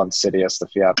understand how insidious the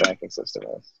fiat banking system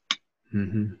is.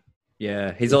 Mm-hmm.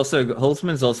 Yeah,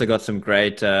 Holzman's also got some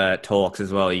great talks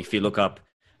as well. If you look up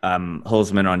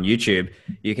Holzman on YouTube,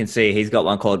 you can see he's got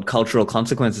one called Cultural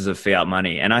Consequences of Fiat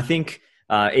Money. And I think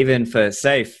even for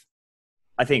SAFE,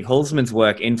 I think Holzman's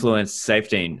work influenced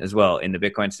SafeDean as well in the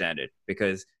Bitcoin standard,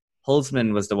 because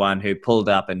Holzman was the one who pulled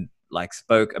up and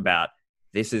spoke about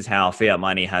this is how fiat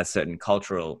money has certain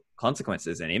cultural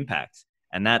consequences and impacts.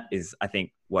 And that is, I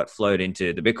think, what flowed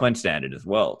into the Bitcoin standard as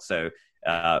well. So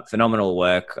phenomenal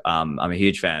work. I'm a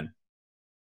huge fan.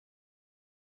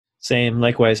 Same,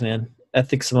 likewise, man.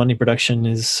 Ethics of Money Production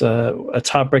is a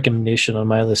top recommendation on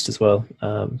my list as well.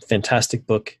 Fantastic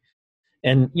book.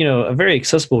 And, a very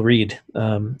accessible read.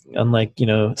 Unlike,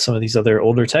 some of these other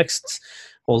older texts,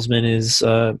 Holzman is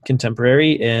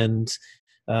contemporary and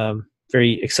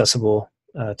very accessible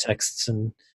texts,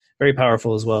 and very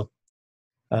powerful as well.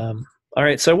 All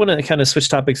right, so I want to kind of switch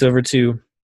topics over to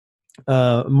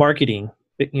marketing,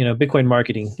 Bitcoin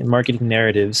marketing and marketing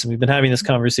narratives. And we've been having this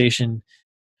conversation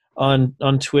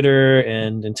on Twitter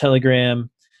and in Telegram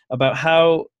about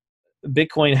how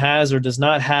Bitcoin has or does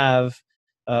not have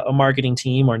a marketing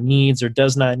team, or needs or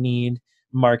does not need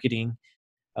marketing.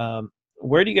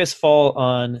 Where do you guys fall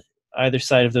on either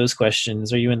side of those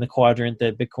questions? Are you in the quadrant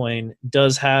that Bitcoin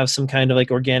does have some kind of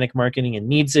organic marketing and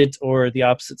needs it, or the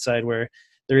opposite side where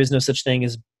there is no such thing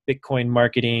as Bitcoin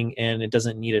marketing and it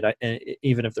doesn't need it,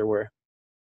 even if there were?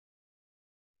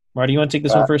 Marty, you want to take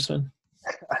this one first, man?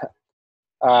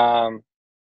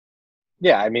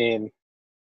 Yeah, I mean,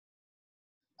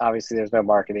 obviously there's no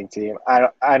marketing team. I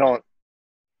don't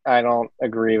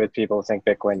agree with people who think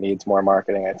Bitcoin needs more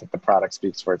marketing. I think the product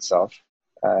speaks for itself.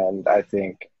 And I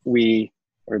think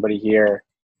everybody here,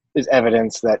 is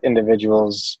evidence that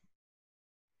individuals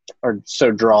are so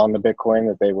drawn to Bitcoin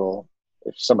that they will,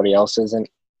 if somebody else isn't,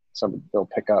 they'll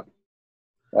pick up.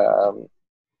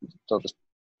 They'll just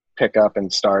pick up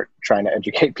and start trying to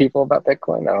educate people about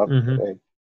Bitcoin.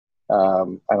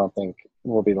 I don't think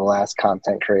we'll be the last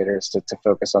content creators to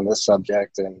focus on this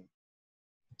subject. And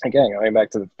again, going back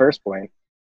to the first point,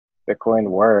 Bitcoin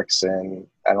works, and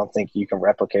I don't think you can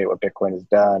replicate what Bitcoin has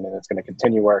done, and it's going to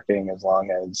continue working as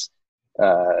long as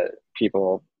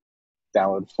people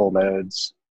download full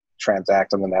nodes,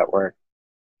 transact on the network,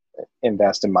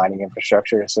 invest in mining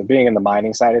infrastructure. So being in the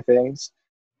mining side of things,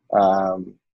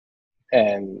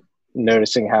 and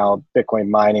noticing how Bitcoin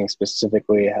mining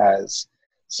specifically has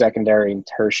secondary and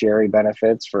tertiary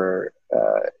benefits for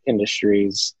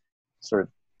industries sort of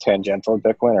tangential to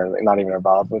Bitcoin or not even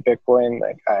involved with Bitcoin.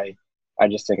 Like I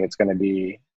just think it's going to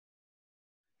be,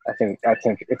 I think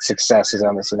its success is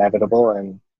almost inevitable.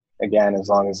 And again, as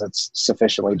long as it's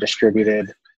sufficiently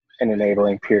distributed and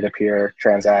enabling peer-to-peer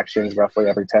transactions roughly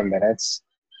every 10 minutes,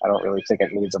 I don't really think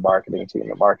it needs a marketing team.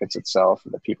 It markets itself,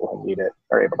 and the people who need it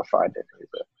are able to find it and use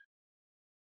it.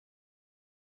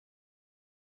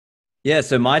 Yeah,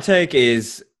 so my take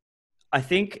is, I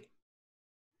think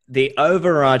the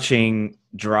overarching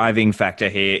driving factor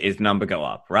here is number go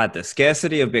up, right? The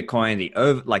scarcity of Bitcoin,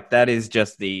 that is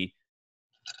just the,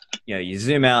 you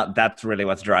zoom out, that's really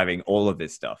what's driving all of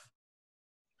this stuff.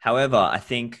 However, I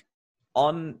think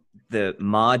on the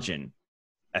margin,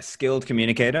 a skilled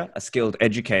communicator, a skilled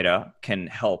educator can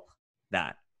help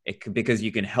that. Because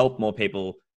you can help more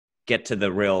people get to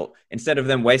the real, instead of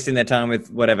them wasting their time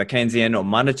with whatever Keynesian or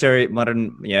modern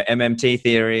MMT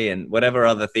theory and whatever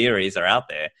other theories are out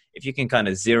there. If you can kind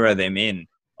of zero them in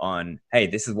on, hey,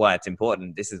 this is why it's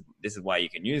important, this is why you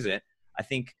can use it, I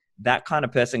think that kind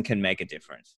of person can make a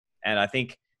difference. And I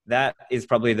think that is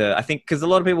probably because a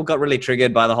lot of people got really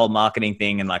triggered by the whole marketing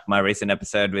thing, and like my recent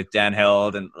episode with Dan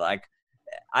Held, and like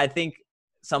I think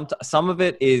some of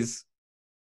it is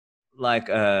like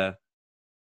how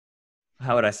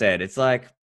would I say it? It's like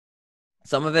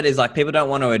some of it is like people don't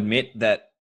want to admit that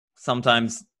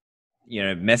sometimes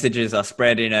messages are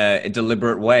spread in a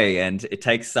deliberate way, and it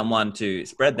takes someone to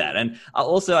spread that. And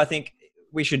also I think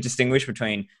we should distinguish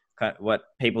between what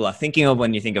people are thinking of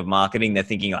when you think of marketing. They're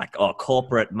thinking like, oh,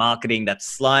 corporate marketing, that's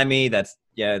slimy, I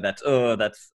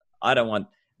don't want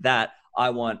that. I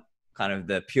want kind of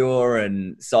the pure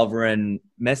and sovereign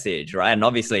message, right? And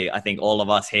obviously, I think all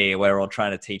of us here, we're all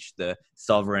trying to teach the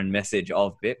sovereign message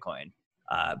of Bitcoin.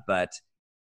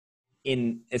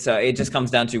 So it just comes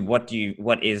down to what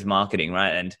is marketing,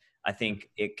 right? And I think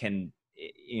it can,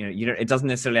 it doesn't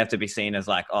necessarily have to be seen as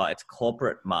like, oh, it's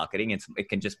corporate marketing. It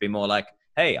can just be more like,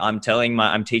 hey, I'm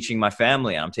teaching my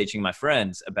family, I'm teaching my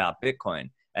friends about Bitcoin,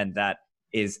 and that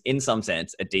is in some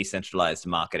sense a decentralized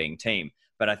marketing team.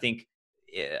 But I think,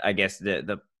 I guess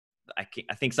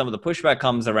I think some of the pushback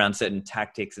comes around certain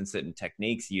tactics and certain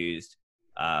techniques used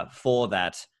for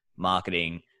that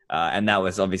marketing, and that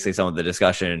was obviously some of the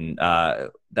discussion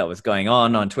that was going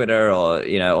on Twitter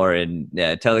or in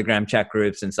Telegram chat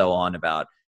groups and so on about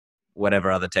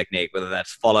whatever other technique, whether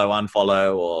that's follow,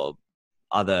 unfollow, or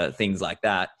other things like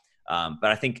that. But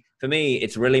I think for me,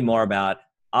 it's really more about,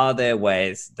 are there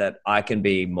ways that I can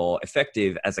be more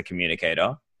effective as a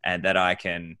communicator and that I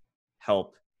can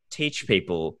help teach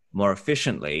people more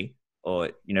efficiently, or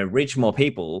reach more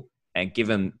people and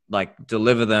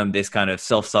deliver them this kind of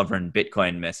self-sovereign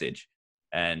Bitcoin message.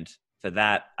 And for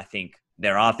that, I think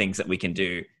there are things that we can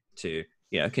do to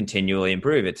continually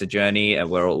improve. It's a journey, and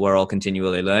we're all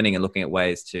continually learning and looking at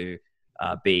ways to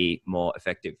be more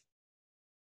effective.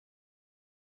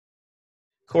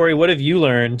 Corey, what have you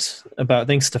learned about?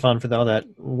 Thanks, Stefan, for all that.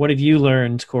 What have you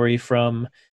learned, Corey, from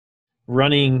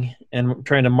running and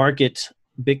trying to market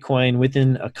Bitcoin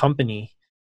within a company?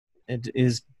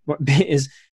 Does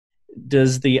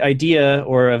the idea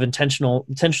of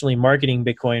intentionally marketing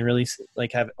Bitcoin really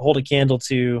hold a candle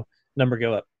to number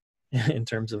go up in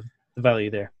terms of the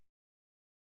value there?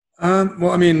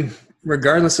 Well, I mean,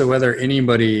 regardless of whether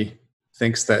anybody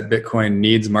thinks that Bitcoin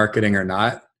needs marketing or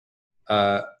not,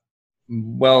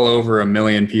 well over 1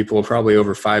 million people, probably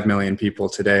over 5 million people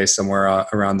today somewhere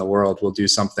around the world will do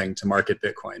something to market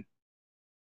Bitcoin.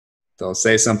 They'll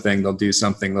say something, they'll do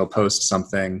something, they'll post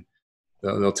something,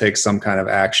 they'll take some kind of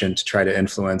action to try to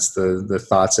influence the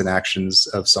thoughts and actions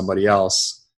of somebody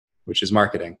else, which is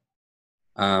marketing.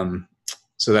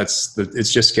 So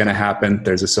it's just going to happen.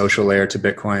 There's a social layer to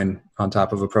Bitcoin on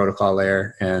top of a protocol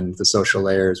layer, and the social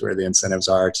layer is where the incentives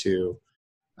are to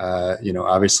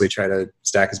obviously try to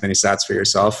stack as many sats for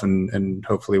yourself and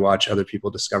hopefully watch other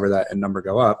people discover that and number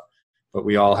go up. But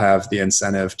we all have the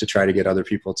incentive to try to get other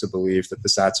people to believe that the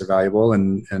sats are valuable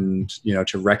and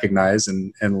to recognize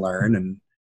and learn.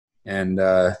 And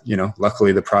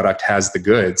luckily the product has the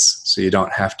goods, so you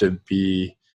don't have to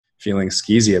be feeling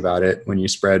skeezy about it when you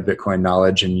spread Bitcoin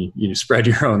knowledge and you spread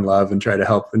your own love and try to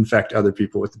help infect other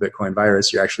people with the Bitcoin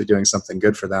virus. You're actually doing something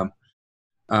good for them.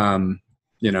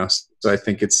 So I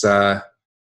think it's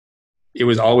it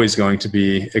was always going to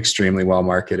be extremely well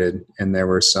marketed. And there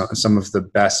were some of the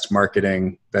best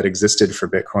marketing that existed for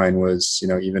Bitcoin was, you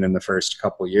know, even in the first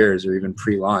couple of years or even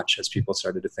pre-launch, as people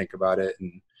started to think about it,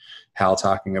 and Hal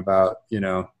talking about, you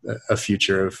know, a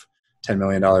future of $10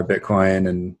 million Bitcoin,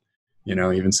 and, you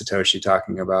know, even Satoshi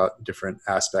talking about different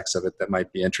aspects of it that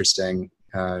might be interesting.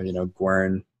 You know,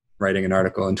 Gwern writing an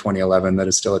article in 2011 that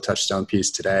is still a touchstone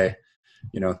piece today.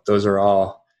 You know, those are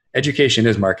all, education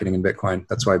is marketing in Bitcoin.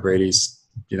 That's why Brady's,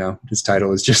 you know, his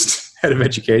title is just head of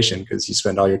education, because you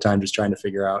spend all your time just trying to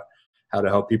figure out how to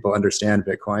help people understand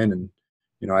Bitcoin. And,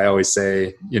 you know, I always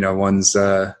say, you know, one's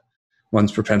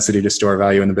propensity to store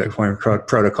value in the Bitcoin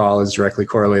protocol is directly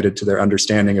correlated to their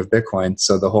understanding of Bitcoin.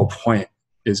 So the whole point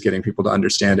is getting people to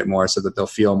understand it more so that they'll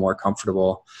feel more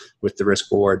comfortable with the risk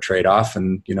reward trade-off,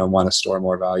 and, you know, want to store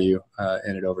more value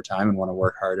in it over time and want to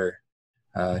work harder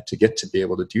to get to be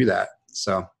able to do that.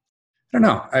 So I don't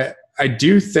know. I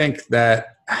do think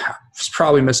that it's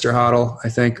probably Mr. Hodl, I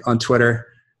think, on Twitter,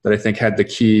 that I think had the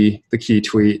key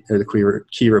tweet or the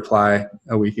key reply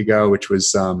a week ago, which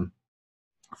was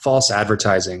false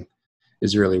advertising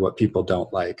is really what people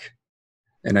don't like.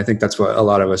 And I think that's what a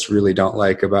lot of us really don't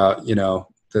like about, you know,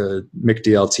 the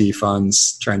McDLT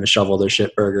funds trying to shovel their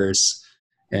shit burgers.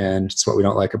 And it's what we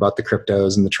don't like about the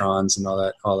cryptos and the Trons and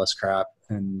all this crap.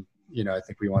 And, you know, I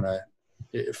think we want to,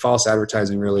 false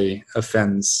advertising really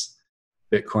offends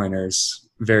Bitcoiners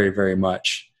very, very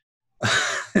much.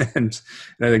 and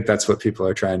I think that's what people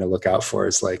are trying to look out for,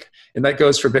 is like, and that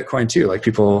goes for Bitcoin too. Like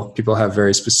people have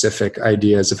very specific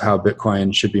ideas of how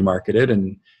Bitcoin should be marketed,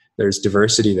 and there's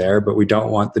diversity there, but we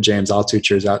don't want the James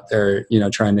Altuchers out there, you know,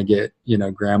 trying to get, you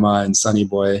know, grandma and Sonny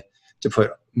Boy to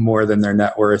put more than their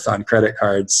net worth on credit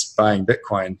cards buying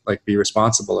Bitcoin. Like, be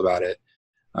responsible about it.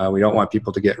 We don't want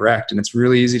people to get wrecked, and it's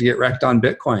really easy to get wrecked on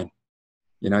Bitcoin.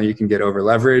 You know, you can get over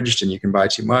leveraged, and you can buy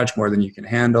too much, more than you can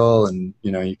handle, and,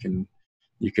 you know, you can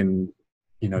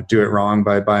do it wrong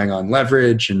by buying on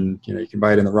leverage, and, you know, you can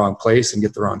buy it in the wrong place and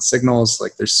get the wrong signals.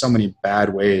 Like, there's so many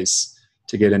bad ways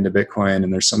to get into Bitcoin,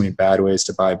 and there's so many bad ways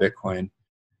to buy Bitcoin.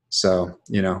 So,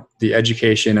 you know, the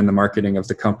education and the marketing of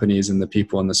the companies and the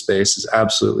people in the space is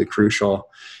absolutely crucial.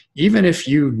 Even if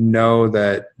you know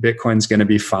that Bitcoin's going to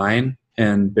be fine,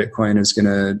 and Bitcoin is going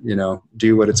to, you know,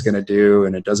 do what it's going to do,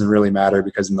 and it doesn't really matter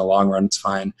because in the long run it's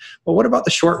fine. But what about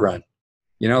the short run?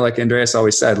 You know, like Andreas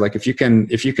always said, like, if you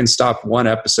can stop one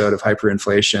episode of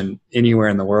hyperinflation anywhere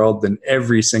in the world, then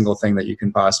every single thing that you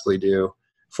can possibly do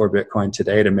for Bitcoin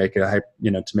today to make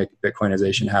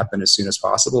Bitcoinization happen as soon as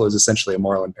possible is essentially a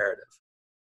moral imperative.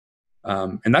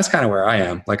 And that's kind of where I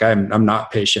am. Like, I'm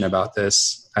not patient about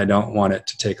this. I don't want it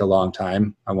to take a long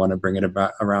time. I want to bring it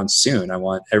around soon. I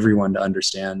want everyone to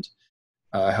understand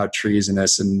how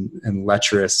treasonous and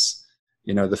lecherous,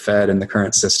 you know, the Fed and the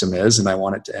current system is, and I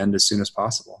want it to end as soon as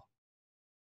possible.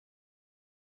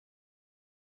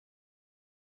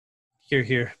 Hear,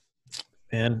 hear.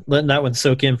 Man, letting that one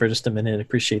soak in for just a minute.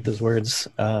 Appreciate those words.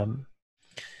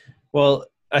 Well,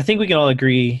 I think we can all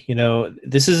agree, you know,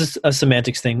 this is a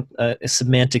semantics thing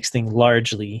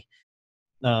largely.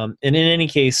 And in any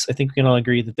case, I think we can all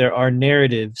agree that there are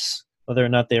narratives, whether or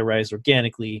not they arise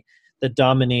organically, that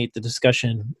dominate the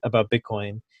discussion about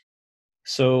Bitcoin.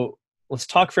 So let's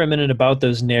talk for a minute about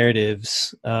those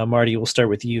narratives. Marty, we'll start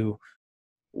with you.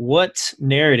 What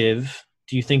narrative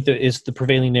do you think that is the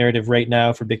prevailing narrative right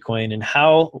now for Bitcoin, and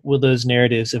how will those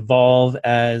narratives evolve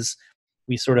as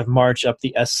we sort of march up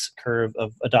the S curve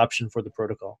of adoption for the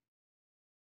protocol?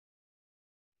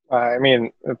 I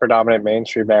mean, the predominant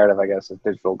mainstream narrative, I guess, is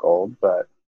digital gold, but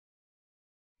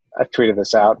I've tweeted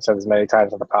this out and said this many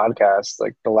times on the podcast,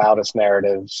 like, the loudest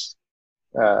narratives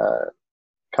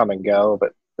come and go,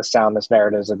 but the soundest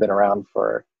narratives have been around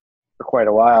for quite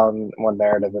a while. And one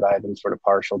narrative that I've been sort of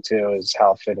partial to is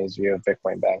Hal Finney's view of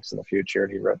Bitcoin banks in the future.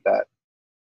 He wrote that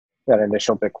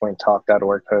initial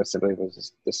BitcoinTalk.org post, I believe it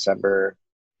was December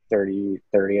 30th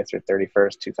or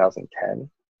 31st, 2010, I want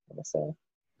to say.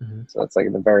 Mm-hmm. So it's like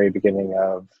in the very beginning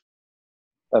of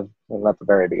well, not the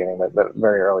very beginning, but the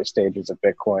very early stages of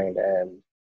Bitcoin. And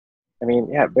I mean,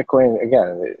 yeah, Bitcoin,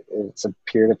 again, it's a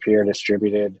peer-to-peer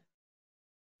distributed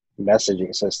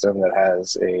messaging system that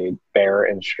has a bearer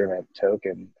instrument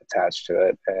token attached to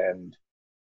it. And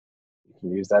you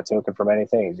can use that token for many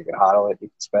things. You can hodl it, you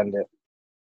can spend it,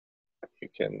 you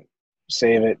can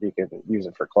save it, you can use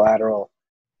it for collateral.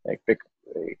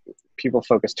 People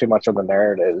focus too much on the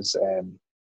narratives and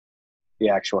the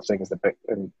actual things that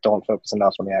and don't focus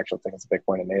enough on the actual things that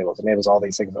Bitcoin enables. It enables all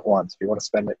these things at once. If you want to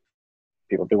spend it,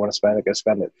 people do want to spend it, go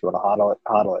spend it. If you want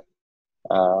to hodl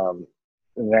it.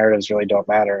 The narratives really don't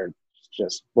matter. It's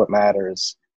just what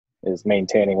matters is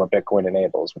maintaining what Bitcoin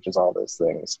enables, which is all those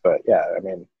things. But yeah, I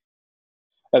mean,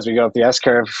 as we go up the S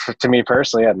curve, to me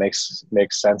personally, it makes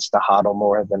sense to hodl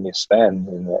more than you spend,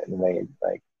 and they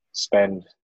like spend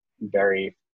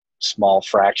very small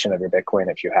fraction of your Bitcoin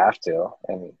if you have to.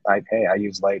 And I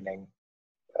use Lightning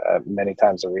many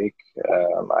times a week.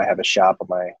 I have a shop on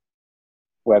my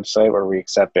website where we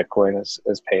accept Bitcoin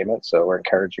as payment, so we're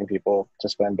encouraging people to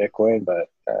spend Bitcoin. But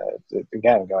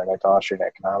again, going back to Austrian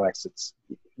economics, it's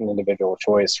an individual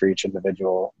choice for each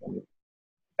individual, and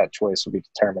that choice will be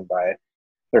determined by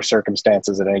their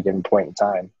circumstances at any given point in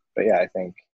time. But yeah, I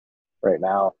think right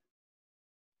now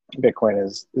Bitcoin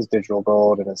is digital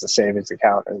gold, and as a savings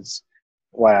account is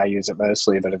why I use it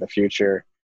mostly. But in the future,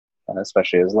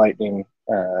 especially as Lightning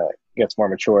gets more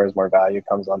mature, as more value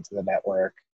comes onto the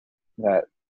network, that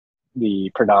the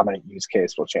predominant use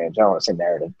case will change. I don't want to say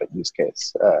narrative, but use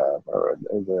case, or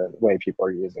the way people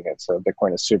are using it. So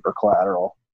Bitcoin is super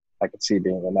collateral. I could see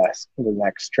being the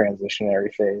next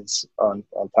transitionary phase on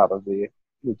top of the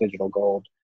digital gold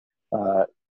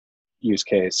use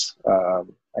case.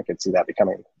 I could see that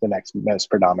becoming the next most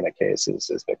predominant case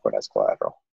is Bitcoin as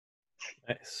collateral.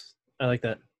 Nice. I like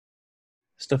that.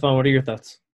 Stefan, what are your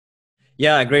thoughts?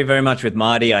 Yeah, I agree very much with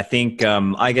Marty. I think,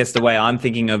 I guess the way I'm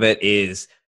thinking of it is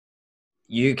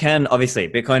you can, obviously,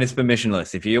 Bitcoin is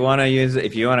permissionless. If you want to use it,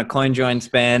 if you want to coin join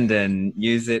spend and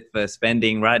use it for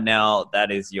spending right now,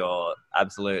 that is your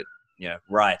absolute,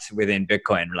 right within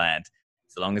Bitcoin land,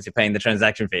 so long as you're paying the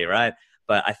transaction fee, right?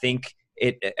 But I think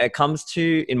it comes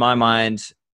to, in my mind,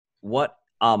 what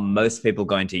are most people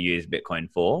going to use Bitcoin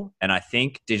for? And I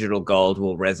think digital gold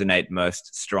will resonate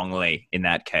most strongly in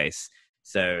that case.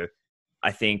 So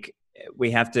I think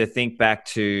we have to think back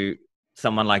to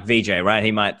someone like VJ, right?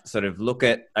 He might sort of look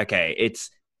at, okay,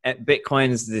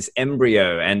 Bitcoin's this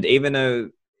embryo, and even though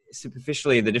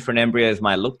superficially the different embryos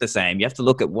might look the same, you have to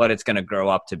look at what it's going to grow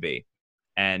up to be.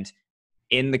 And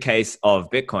in the case of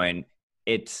Bitcoin,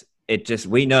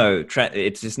 we know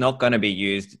it's just not going to be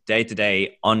used day to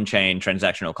day on-chain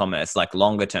transactional commerce. Like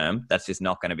longer term, that's just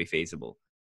not going to be feasible.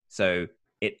 So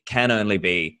it can only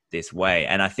be this way.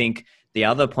 And I think the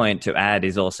other point to add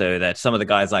is also that some of the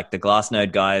guys like the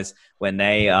Glassnode guys, when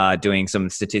they are doing some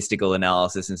statistical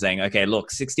analysis and saying, okay,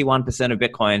 look, 61% of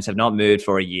Bitcoins have not moved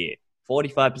for a year.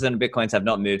 45% of Bitcoins have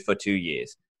not moved for 2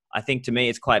 years. I think to me,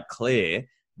 it's quite clear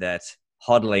that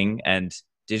hodling and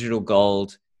digital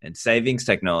gold and savings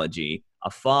technology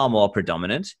are far more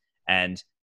predominant and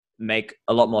make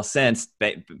a lot more sense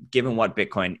given what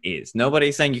Bitcoin is.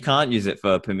 Nobody's saying you can't use it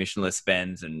for permissionless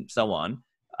spends and so on.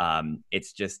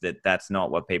 It's just that that's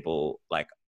not what people like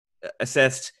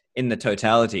assessed in the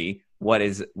totality. What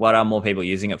are more people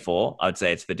using it for? I would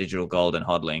say it's for digital gold and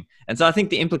hodling. And so I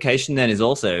think the implication then is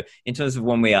also in terms of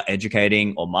when we are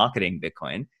educating or marketing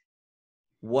Bitcoin,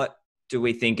 what do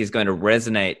we think is going to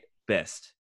resonate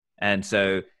best? And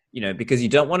so, because you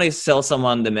don't want to sell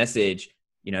someone the message,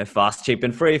 fast, cheap,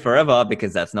 and free forever,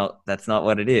 because that's not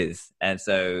what it is. And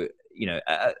so,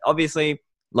 obviously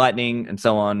Lightning and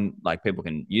so on, like people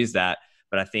can use that.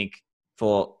 But I think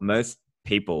for most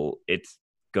people, it's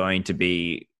going to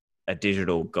be a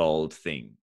digital gold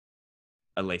thing,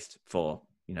 at least for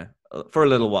a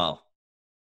little while.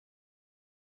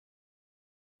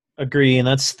 Agree, and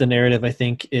that's the narrative I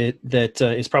think that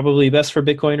is probably best for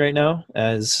Bitcoin right now,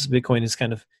 as Bitcoin is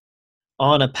kind of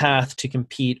on a path to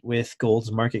compete with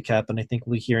gold's market cap, and I think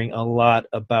we'll be hearing a lot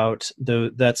about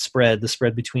the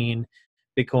spread between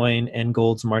Bitcoin and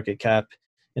gold's market cap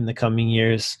in the coming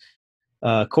years.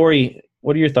 Corey,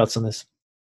 what are your thoughts on this?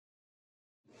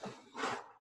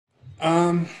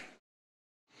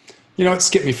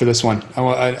 Skip me for this one.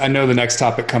 I know the next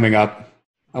topic coming up.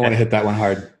 I want to hit that one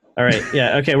hard. All right.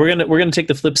 Yeah. Okay. We're gonna take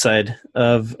the flip side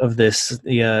of this,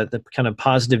 the kind of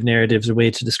positive narratives, a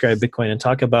way to describe Bitcoin, and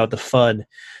talk about the FUD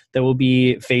that we'll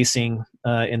be facing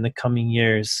in the coming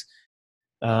years.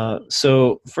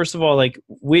 So first of all, like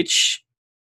which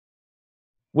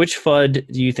FUD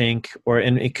do you think,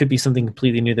 and it could be something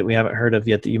completely new that we haven't heard of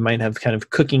yet, that you might have kind of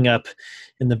cooking up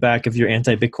in the back of your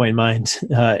anti-Bitcoin mind,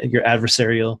 your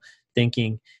adversarial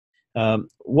thinking.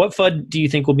 What FUD do you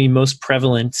think will be most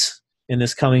prevalent in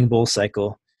this coming bull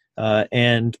cycle,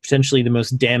 and potentially the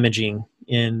most damaging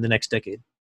in the next decade?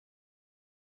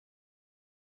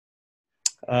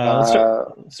 Let's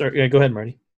start. Yeah, go ahead,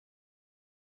 Marty.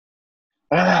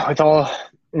 With all,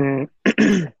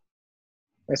 I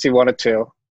see one or two.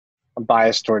 I'm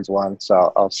biased towards one,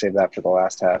 so I'll save that for the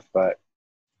last half. But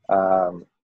I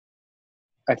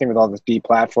think with all this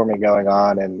deplatforming going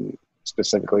on, and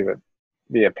specifically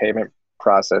via payment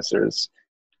processors,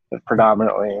 that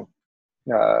predominantly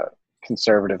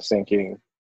conservative thinking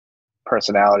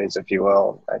personalities, if you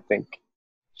will. I think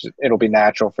it'll be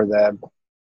natural for them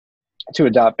to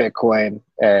adopt Bitcoin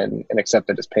and accept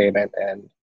it as payment. And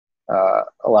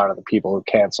a lot of the people who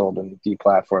canceled and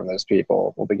deplatformed those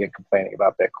people will begin complaining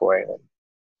about Bitcoin and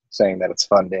saying that it's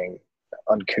funding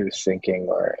uncouth thinking,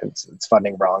 or it's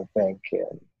funding wrong think,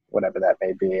 and whatever that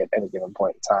may be at any given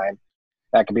point in time.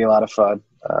 That could be a lot of fun.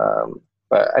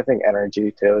 But I think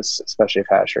energy too, especially if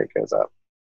hash rate goes up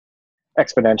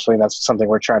exponentially, and that's something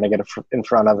we're trying to get in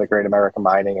front of. The Great American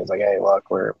Mining is like, hey, look,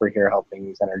 we're here helping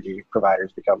these energy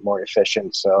providers become more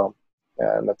efficient. So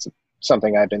that's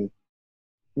something I've been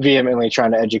vehemently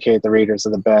trying to educate the readers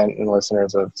of the Bent and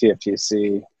listeners of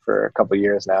TFTC for a couple of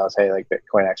years now, is, hey, like,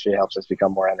 Bitcoin actually helps us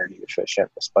become more energy efficient,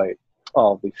 despite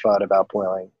all the FUD about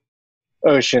boiling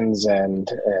oceans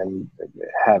and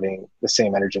having the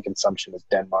same energy consumption as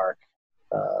Denmark.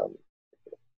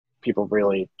 People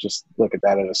really just look at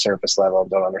that at a surface level and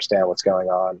don't understand what's going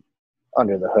on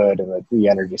under the hood, and the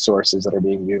energy sources that are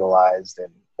being utilized,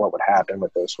 and what would happen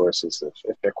with those sources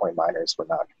if Bitcoin miners were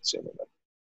not consuming them.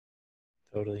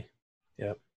 Totally.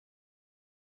 Yep.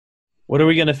 What are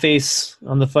we going to face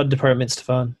on the FUD department,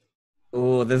 Stefan?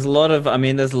 Oh, there's a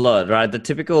lot, right? The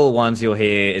typical ones you'll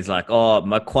hear is like, oh,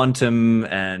 my quantum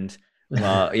and,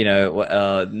 not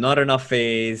enough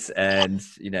fees, and,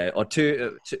 or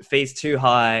fees too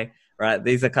high, right?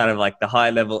 These are kind of like the high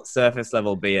level, surface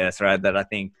level BS, right? That I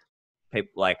think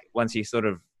people, like, once you sort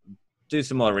of do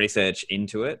some more research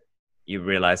into it, you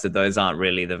realize that those aren't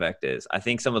really the vectors. I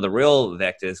think some of the real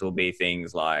vectors will be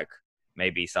things like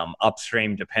maybe some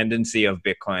upstream dependency of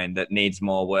Bitcoin that needs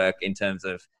more work in terms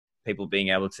of people being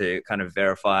able to kind of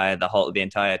verify the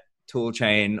entire tool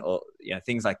chain, or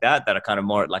things like that are kind of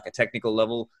more at like a technical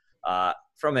level.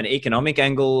 From an economic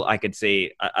angle, I could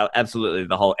see absolutely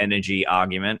the whole energy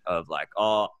argument of like,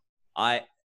 oh, I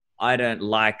don't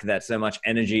like that so much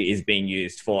energy is being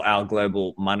used for our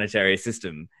global monetary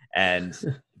system. And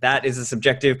that is a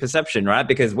subjective perception, right?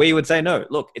 Because we would say, no,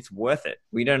 look, it's worth it.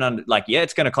 We don't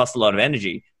it's going to cost a lot of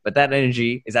energy, but that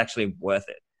energy is actually worth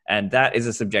it. And that is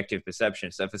a subjective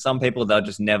perception. So for some people, they'll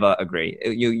just never agree.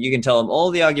 You can tell them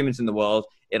all the arguments in the world,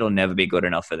 it'll never be good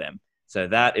enough for them. So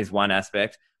that is one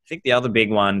aspect. I think the other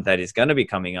big one that is going to be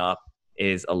coming up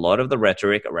is a lot of the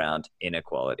rhetoric around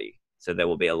inequality. So there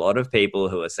will be a lot of people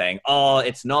who are saying, oh,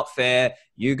 it's not fair.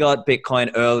 You got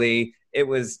Bitcoin early. It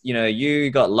was,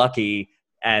 you got lucky,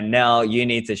 and now you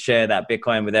need to share that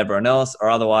Bitcoin with everyone else, or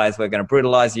otherwise we're going to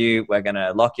brutalize you. We're going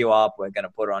to lock you up. We're going to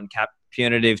put on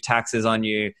punitive taxes on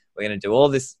you. We're going to do all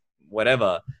this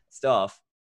whatever stuff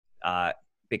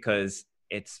because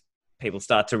people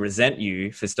start to resent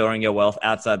you for storing your wealth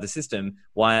outside the system.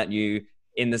 Why aren't you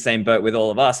in the same boat with all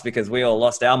of us? Because we all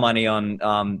lost our money on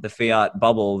the fiat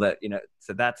bubble that,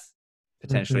 so that's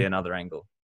potentially another angle.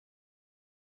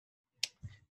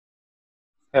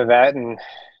 That'll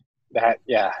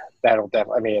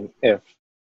definitely, if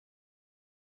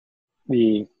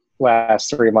the last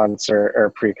 3 months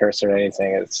are precursor to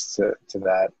anything, it's to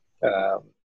that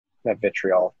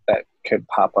vitriol that could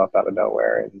pop up out of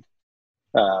nowhere.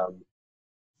 And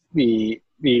the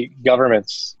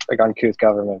governments, like uncouth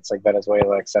governments like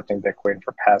Venezuela, accepting Bitcoin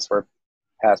for passport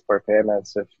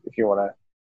payments. If you want to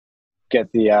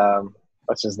get the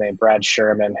what's his name, Brad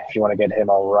Sherman, if you want to get him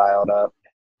all riled up,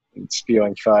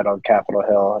 spewing FUD on Capitol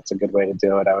Hill, that's a good way to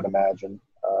do it, I would imagine.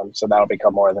 So that'll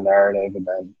become more of the narrative, and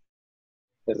then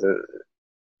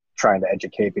trying to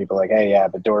educate people like, hey, yeah,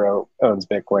 Maduro owns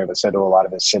Bitcoin, but so do a lot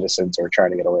of his citizens who are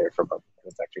trying to get away from him.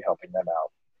 It's actually helping them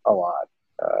out a lot.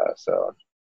 So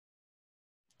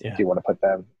do you want to put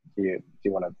them? Do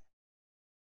you want to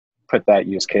put that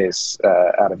use case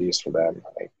out of use for them?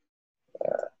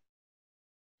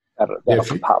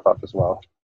 That'll pop up as well.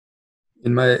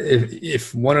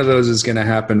 If one of those is going to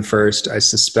happen first, I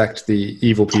suspect the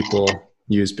evil people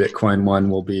use Bitcoin one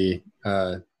will be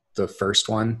the first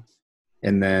one.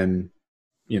 And then,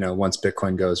 once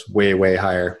Bitcoin goes way, way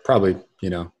higher, probably,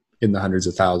 in the hundreds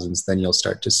of thousands, then you'll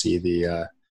start to see the,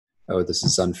 this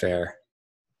is unfair.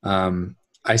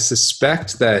 I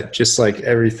suspect that just like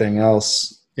everything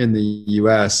else in the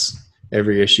US,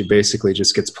 every issue basically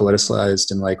just gets politicized,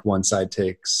 and like one side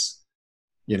takes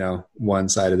one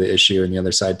side of the issue and the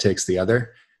other side takes the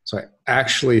other. So I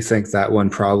actually think that one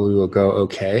probably will go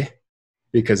okay,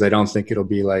 because I don't think it'll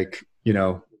be like,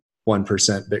 1%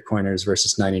 Bitcoiners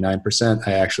versus 99%.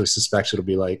 I actually suspect it'll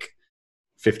be like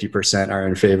 50% are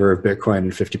in favor of Bitcoin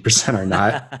and 50% are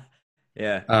not.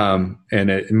 Yeah. And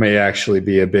it may actually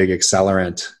be a big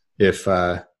accelerant if,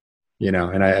 and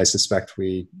I suspect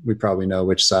we probably know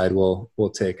which side will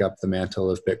take up the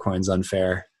mantle of Bitcoin's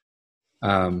unfair.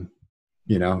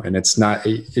 and it's not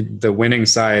the winning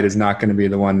side is not going to be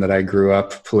the one that I grew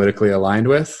up politically aligned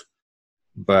with.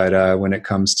 But when it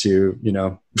comes to,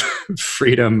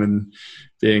 freedom and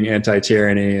being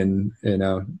anti-tyranny and,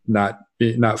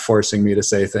 not forcing me to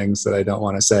say things that I don't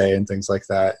want to say and things like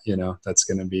that, that's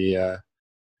going to be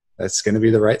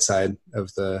the right side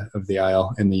of the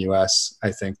aisle in the US.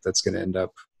 I think that's going to end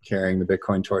up carrying the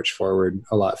Bitcoin torch forward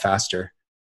a lot faster.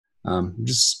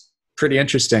 Just pretty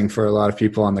interesting for a lot of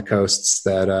people on the coasts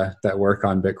that work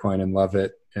on Bitcoin and love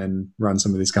it and run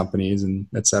some of these companies and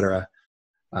et cetera.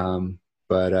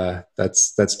 But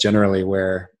that's generally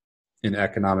where in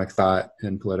economic thought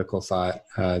and political thought,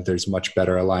 there's much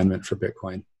better alignment for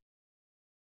Bitcoin.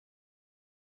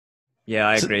 Yeah,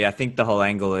 I agree. I think the whole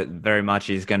angle it very much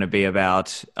is going to be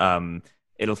about,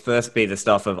 it'll first be the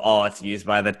stuff of, it's used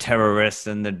by the terrorists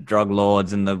and the drug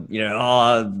lords and the,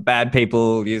 bad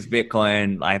people use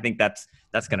Bitcoin. I think that's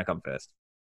going to come first.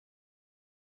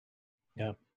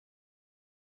 Yeah.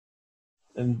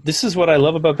 And this is what I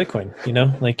love about Bitcoin,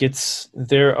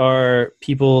 there are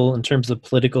people in terms of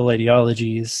political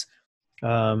ideologies,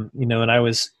 and I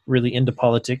was really into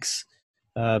politics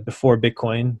before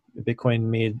Bitcoin. Bitcoin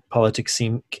made politics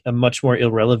seem much more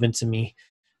irrelevant to me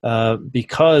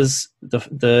because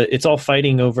it's all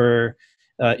fighting over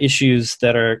issues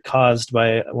that are caused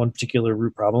by one particular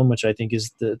root problem, which I think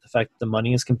is the fact that the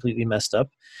money is completely messed up.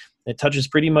 It touches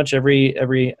pretty much every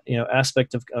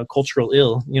aspect of cultural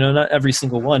ill. Not every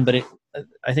single one, but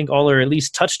I think all are at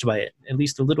least touched by it, at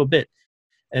least a little bit.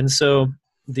 And so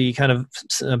the kind of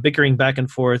bickering back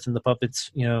and forth and the puppets,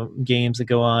 games that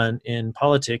go on in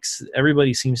politics,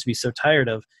 everybody seems to be so tired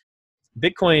of.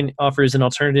 Bitcoin offers an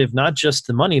alternative, not just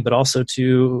to money, but also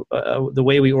to the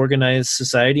way we organize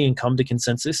society and come to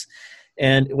consensus.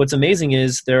 And what's amazing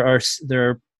is there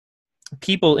are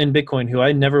people in Bitcoin who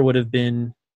I never would have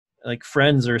been like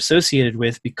friends or associated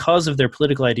with because of their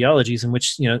political ideologies and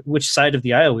which side of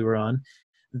the aisle we were on,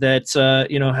 that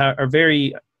are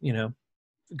very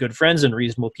good friends and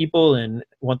reasonable people and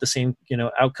want the same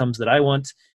outcomes that I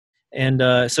want.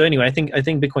 And so anyway, I think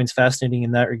Bitcoin's fascinating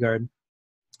in that regard.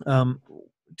 To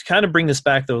kind of bring this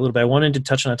back though a little bit, I wanted to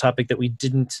touch on a topic that we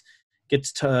didn't get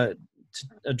to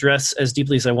address as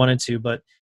deeply as I wanted to, but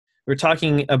we're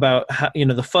talking about how,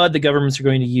 the FUD the governments are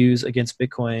going to use against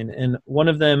Bitcoin. And one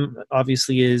of them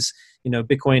obviously is,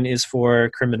 Bitcoin is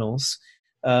for criminals.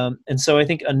 And so I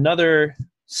think another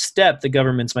step the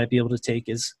governments might be able to take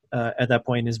is at that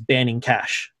point is banning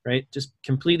cash, right? Just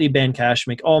completely ban cash,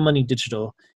 make all money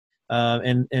digital,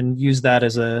 and use that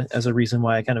as a reason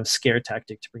why, a kind of scare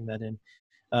tactic to bring that in.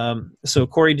 So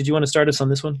Corey, did you want to start us on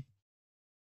this one?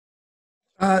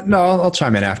 No, I'll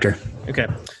chime in after. Okay.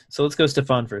 So let's go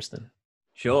Stefan first then.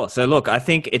 Sure. So look, I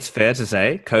think it's fair to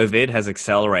say COVID has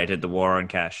accelerated the war on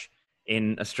cash.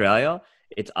 In Australia,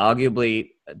 it's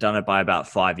arguably done it by about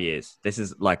 5 years. This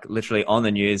is like literally on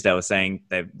the news. They were saying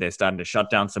they're starting to shut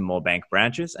down some more bank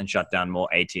branches and shut down more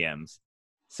ATMs.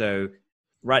 So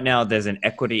right now there's an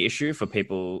equity issue for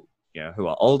people who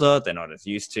are older. They're not as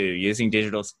used to using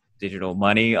digital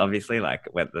money, obviously, like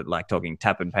talking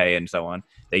tap and pay and so on.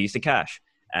 They're used to cash.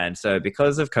 And so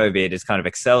because of COVID, it's kind of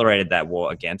accelerated that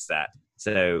war against that.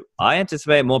 So I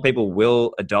anticipate more people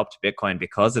will adopt Bitcoin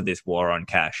because of this war on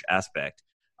cash aspect.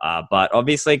 But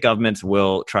obviously governments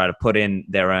will try to put in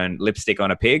their own lipstick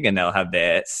on a pig, and they'll have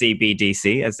their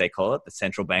CBDC, as they call it, the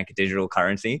central bank digital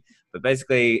currency. But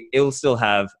basically it'll still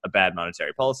have a bad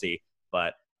monetary policy,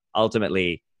 but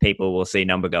ultimately people will see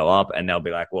number go up and they'll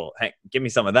be like, well, hey, give me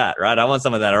some of that, right? I want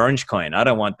some of that orange coin. I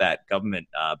don't want that government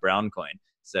brown coin.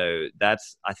 So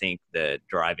that's, I think, the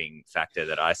driving factor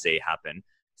that I see happen.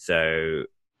 So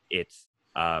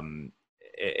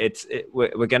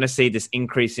we're going to see this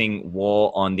increasing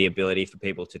war on the ability for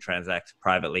people to transact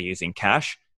privately using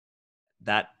cash.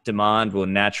 That demand will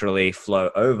naturally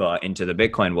flow over into the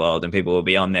Bitcoin world, and people will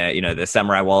be on their, the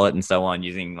Samurai wallet and so on,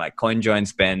 using like CoinJoin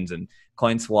spends and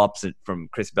coin swaps from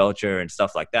Chris Belcher and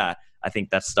stuff like that. I think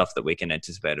that's stuff that we can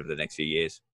anticipate over the next few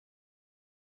years.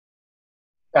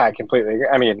 I completely agree.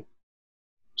 I mean,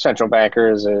 central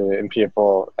bankers and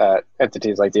people at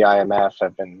entities like the IMF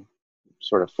have been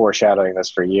sort of foreshadowing this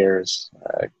for years.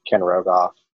 Ken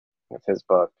Rogoff, with his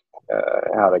book,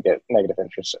 How to Get Negative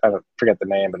Interest. I forget the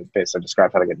name, but it basically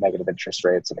describes how to get negative interest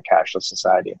rates in a cashless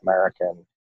society in America. And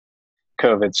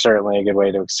COVID's certainly a good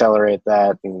way to accelerate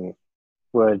that. And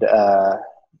would,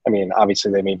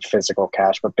 obviously they mean physical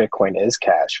cash, but Bitcoin is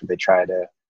cash. They try to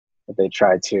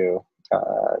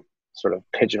sort of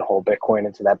pigeonhole Bitcoin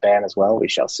into that ban as well. We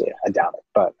shall see. I doubt it.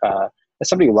 But as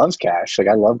somebody who loves cash, like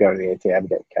I love going to the ATM,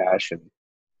 getting cash and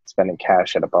spending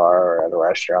cash at a bar or at a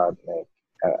restaurant.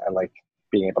 I like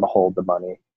being able to hold the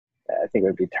money. I think it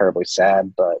would be terribly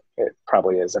sad, but it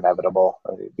probably is inevitable.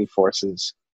 The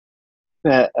forces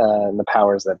that and the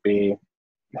powers that be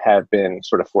have been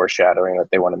sort of foreshadowing that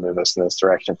they want to move us in this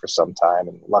direction for some time.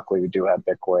 And luckily, we do have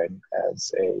Bitcoin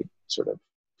as a sort of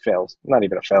not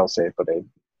even a fail-safe, but a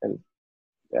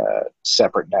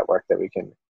separate network that we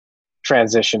can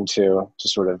transition to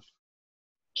sort of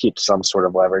keep some sort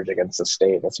of leverage against the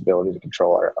state and its ability to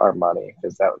control our money.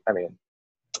 Because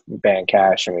ban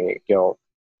cash and we go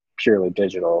purely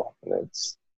digital, and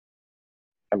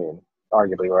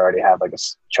arguably we already have like a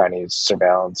Chinese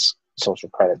surveillance social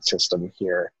credit system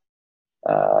here.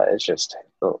 It's just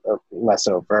less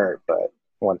overt, but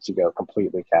once you go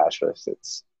completely cashless,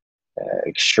 it's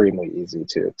extremely easy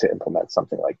to implement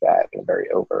something like that in a very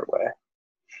overt way.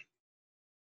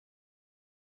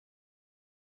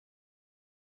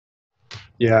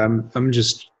 Yeah, I'm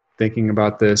just thinking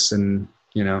about this, and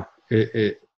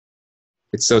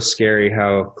it's so scary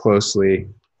how closely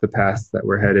the path that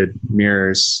we're headed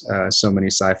mirrors so many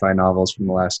sci-fi novels from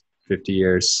the last 50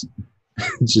 years.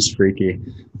 It's just freaky.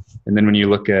 And then when you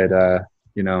look at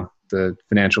the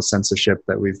financial censorship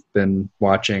that we've been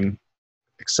watching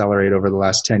accelerate over the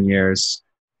last 10 years,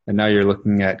 and now you're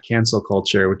looking at cancel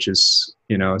culture, which is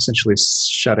essentially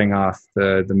shutting off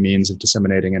the means of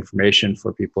disseminating information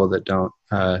for people that don't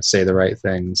say the right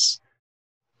things.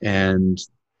 And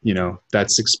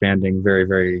that's expanding very,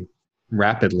 very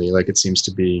rapidly, like it seems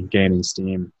to be gaining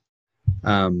steam.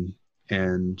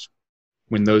 And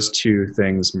when those two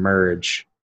things merge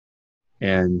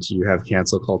and you have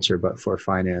cancel culture but for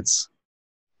finance,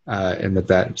 and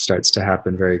that starts to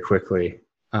happen very quickly,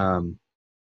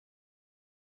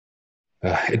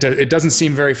 it doesn't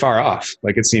seem very far off.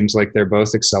 Like it seems like they're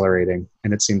both accelerating,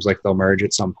 and it seems like they'll merge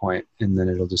at some point, and then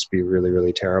it'll just be really,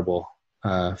 really terrible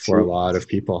for a lot of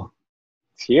people.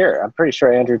 Here, I'm pretty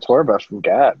sure Andrew Torba from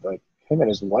GAD, like him and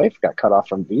his wife got cut off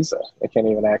from Visa. They can't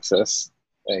even access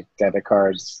like debit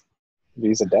cards,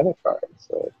 Visa debit cards.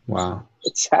 So wow,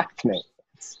 it's happening.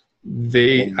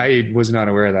 I was not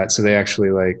aware of that. So they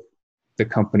actually the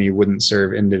company wouldn't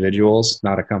serve individuals,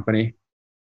 not a company.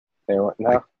 They were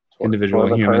no individual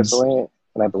Torba humans, personally,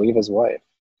 and I believe his wife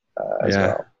as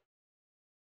well.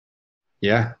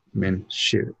 Yeah, I mean,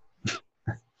 shoot.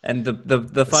 And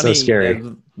the funny, so scary.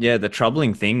 The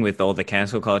troubling thing with all the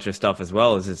cancel culture stuff as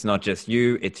well is it's not just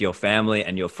you, it's your family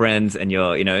and your friends, and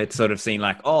it's sort of seen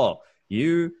like, oh,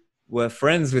 you were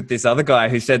friends with this other guy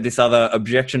who said this other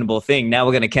objectionable thing. Now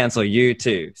we're going to cancel you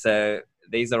too. So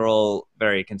these are all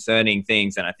very concerning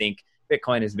things, and I think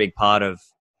Bitcoin is a big part of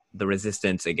the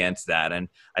resistance against that. And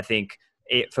I think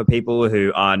for people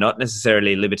who are not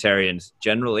necessarily libertarians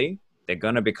generally, they're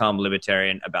going to become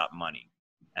libertarian about money,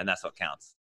 and that's what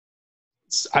counts.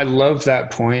 I love that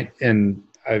point, and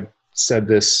I've said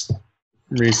this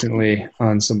recently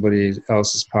on somebody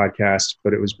else's podcast,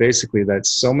 but it was basically that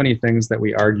so many things that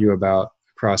we argue about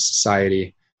across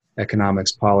society,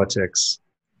 economics, politics,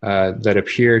 that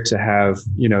appear to have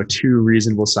 2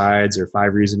 reasonable sides or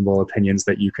 5 reasonable opinions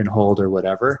that you can hold or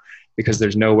whatever, because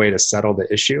there's no way to settle the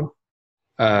issue.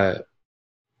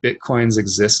 Bitcoin's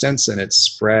existence and its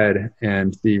spread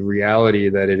and the reality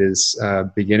that it is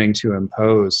beginning to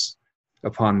impose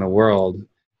upon the world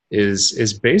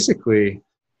is basically,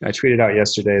 I tweeted out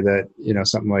yesterday that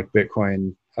something like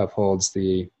Bitcoin upholds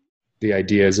the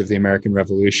ideas of the American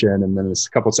Revolution, and then a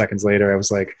couple seconds later I was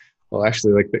like, well,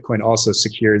 actually, like Bitcoin also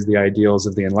secures the ideals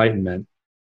of the Enlightenment,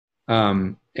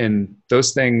 and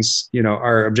those things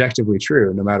are objectively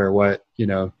true, no matter what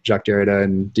Jacques Derrida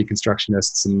and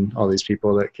deconstructionists and all these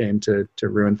people that came to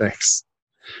ruin things,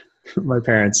 my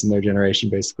parents and their generation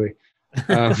basically.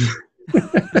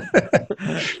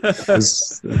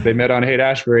 They met on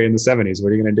Haight-Ashbury in the 70s.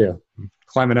 What are you going to do? I'm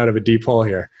climbing out of a deep hole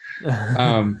here.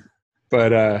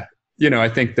 But I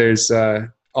think there's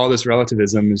all this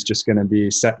relativism is just going to be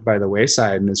set by the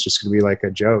wayside, and it's just going to be like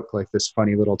a joke, like this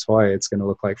funny little toy. It's going to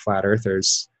look like flat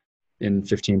earthers in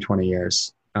 15, 20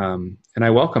 years. And I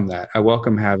welcome that. I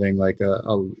welcome having like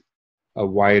a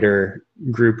wider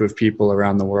group of people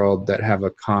around the world that have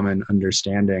a common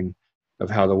understanding of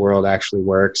how the world actually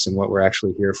works and what we're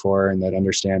actually here for, and that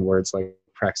understand words like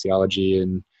praxeology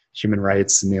and human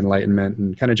rights and the Enlightenment,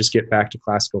 and kind of just get back to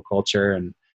classical culture.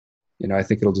 And I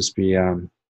think it'll just be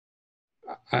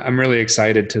I'm really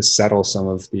excited to settle some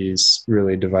of these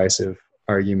really divisive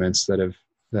arguments that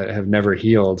have never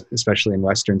healed, especially in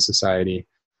Western society,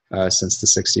 since the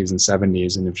 60s and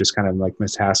 70s, and have just kind of like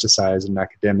metastasized in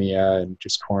academia and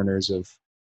just corners of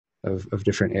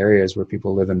different areas where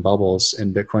people live in bubbles.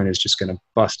 And Bitcoin is just going to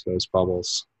bust those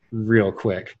bubbles real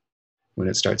quick when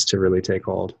it starts to really take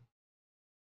hold.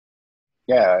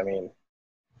 Yeah, I mean,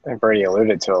 And Brady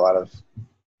alluded to a lot of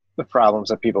the problems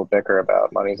that people bicker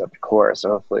about. Money's at the core. So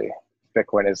hopefully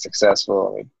Bitcoin is successful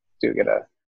and we do get a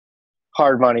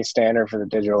hard money standard for the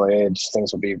digital age.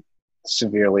 Things will be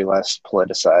severely less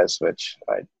politicized, which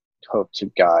I hope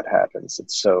to God happens.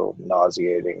 It's so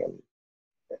nauseating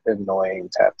and annoying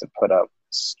to have to put up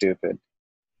stupid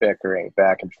bickering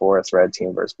back and forth, red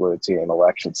team versus blue team,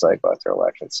 election cycle after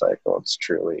election cycle.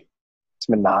 It's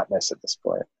monotonous at this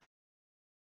point.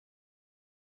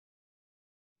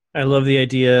 I love the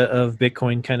idea of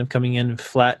Bitcoin kind of coming in and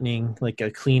flattening like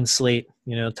a clean slate,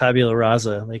 tabula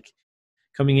rasa, like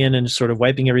coming in and sort of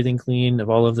wiping everything clean of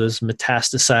all of those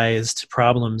metastasized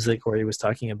problems that Corey was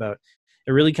talking about.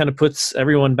 It really kind of puts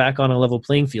everyone back on a level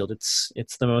playing field.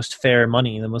 It's the most fair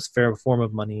money, the most fair form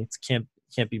of money. It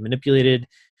can't be manipulated,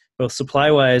 both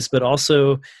supply wise, but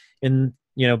also in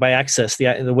by access,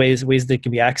 the ways that it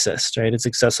can be accessed. Right, it's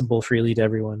accessible freely to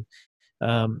everyone.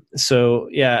 So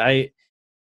yeah,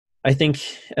 I think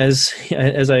as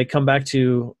I come back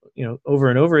to over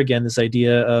and over again this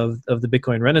idea of the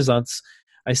Bitcoin Renaissance,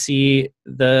 I see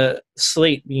the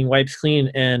slate being wiped clean,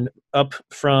 and up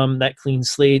from that clean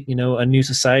slate, a new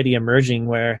society emerging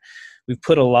where we've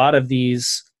put a lot of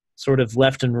these sort of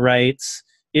left and right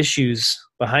issues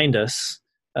behind us,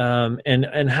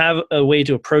 and have a way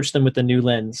to approach them with a new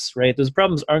lens. Right, those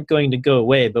problems aren't going to go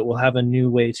away, but we'll have a new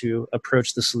way to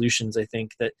approach the solutions. I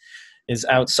think that is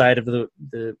outside of the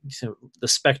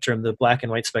spectrum, the black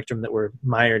and white spectrum that we're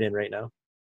mired in right now.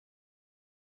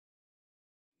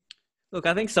 Look,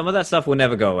 I think some of that stuff will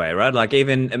never go away, right? Like,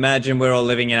 even imagine we're all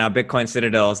living in our Bitcoin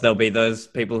citadels. There'll be those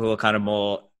people who are kind of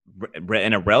more,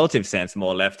 in a relative sense,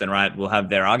 more left and right, will have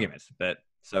their arguments. But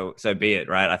so be it,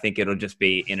 right? I think it'll just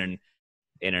be in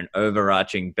an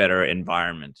overarching, better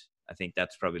environment. I think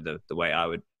that's probably the way I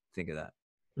would think of that.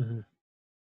 Mm-hmm.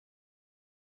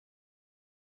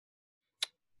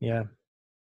 Yeah.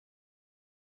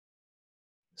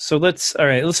 So let's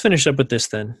finish up with this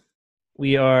then.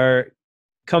 We are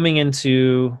coming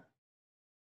into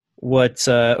what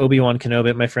Obi-Wan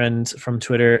Kenobi, my friend from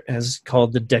Twitter, has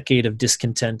called the decade of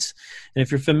discontent. And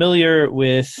if you're familiar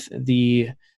with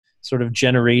the sort of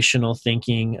generational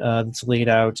thinking that's laid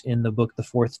out in the book, The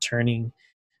Fourth Turning,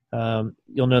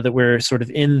 you'll know that we're sort of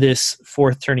in this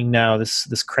fourth turning now,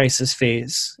 this crisis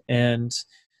phase. And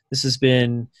this has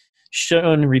been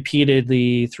shown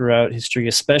repeatedly throughout history,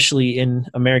 especially in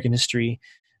American history,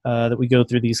 that we go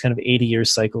through these kind of 80-year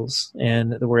cycles,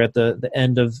 and that we're at the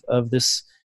end of this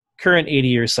current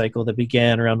 80-year cycle that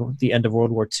began around the end of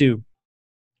World War II.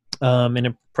 And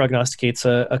it prognosticates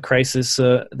a crisis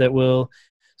that will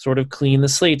sort of clean the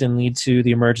slate and lead to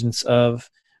the emergence of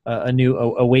a new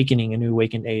awakening, a new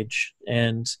awakened age.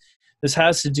 And this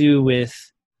has to do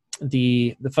with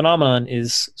the phenomenon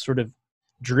is sort of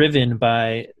driven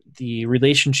by the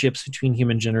relationships between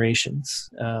human generations.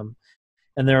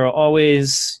 And there are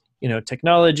always,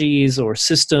 technologies or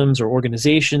systems or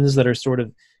organizations that are sort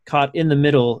of caught in the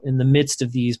middle, in the midst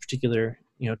of these particular,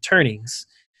 turnings.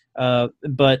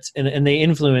 But they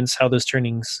influence how those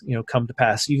turnings, come to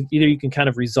pass. Either you can kind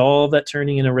of resolve that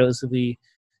turning in a relatively,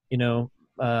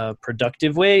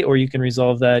 productive way, or you can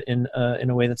resolve that in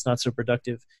a way that's not so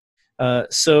productive.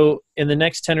 So in the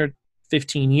next 10 or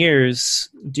 15 years,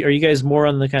 are you guys more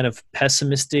on the kind of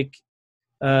pessimistic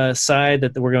side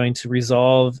that we're going to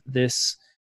resolve this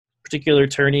particular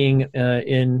turning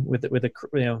with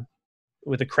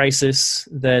a crisis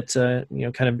that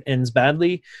kind of ends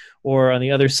badly, or on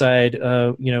the other side,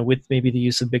 with maybe the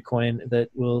use of Bitcoin, that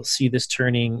will see this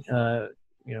turning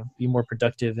be more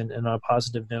productive and on a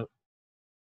positive note?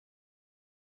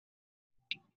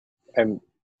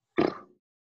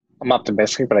 I'm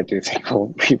optimistic, but I do think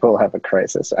people have a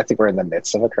crisis. I think we're in the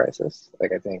midst of a crisis.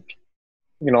 Like, I think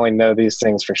you can only know these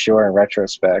things for sure in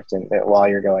retrospect, and while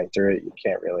you're going through it, you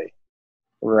can't really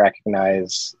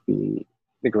recognize the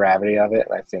gravity of it.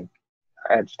 And I think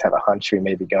I just have a hunch we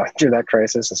may be going through that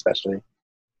crisis, especially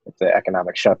with the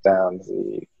economic shutdowns,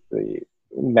 the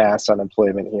mass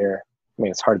unemployment here. I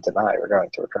mean, it's hard to deny we're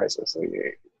going through a crisis.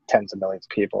 Tens of millions of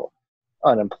people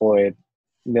unemployed,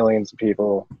 millions of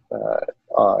people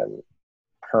on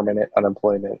permanent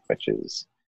unemployment, which is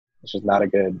not a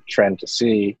good trend to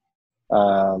see.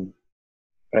 But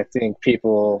I think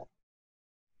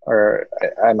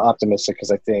I'm optimistic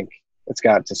because I think it's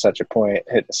got to such a point,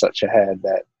 hit such a head,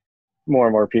 that more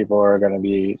and more people are going to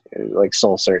be like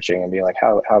soul searching and be like,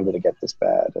 how did it get this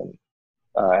bad? And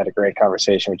I had a great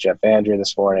conversation with Jeff Andrew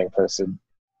this morning, posted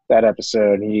that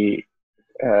episode. He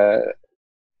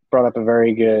brought up a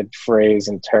very good phrase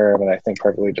and term, and I think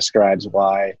perfectly describes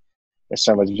why there's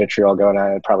so much vitriol going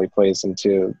on. It probably plays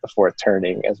into the fourth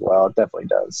turning as well. It definitely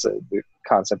does. So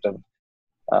concept of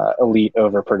elite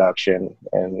overproduction,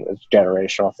 and it's a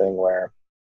generational thing where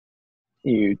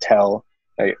you tell,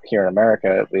 here in America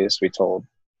at least, we told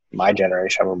my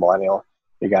generation, I'm a millennial,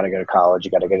 you got to go to college,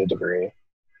 you got to get a degree.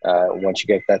 Once you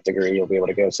get that degree, you'll be able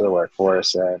to go to the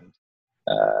workforce and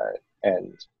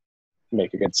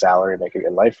make a good salary, make a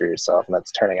good life for yourself. And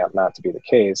that's turning out not to be the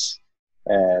case.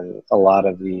 And a lot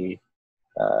of the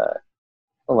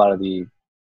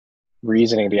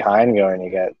reasoning behind going to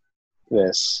get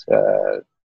this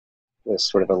this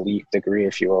sort of elite degree,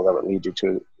 if you will, that would lead you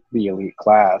to the elite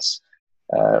class,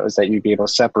 was that you'd be able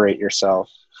to separate yourself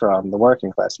from the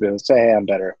working class, to be able to say, hey, I'm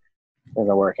better in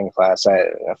the working class.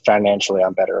 Financially,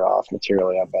 I'm better off.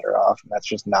 Materially, I'm better off. And that's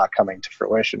just not coming to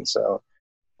fruition. So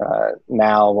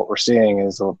now what we're seeing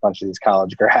is a bunch of these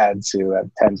college grads who have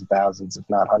tens of thousands, if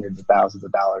not hundreds of thousands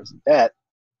of dollars in debt.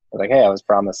 They're like, hey, I was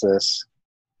promised this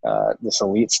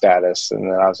elite status,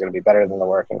 and then I was going to be better than the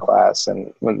working class.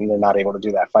 And when they're not able to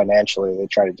do that financially, they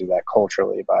try to do that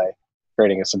culturally by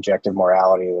creating a subjective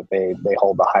morality that they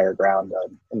hold the higher ground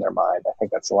in their mind. I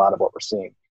think that's a lot of what we're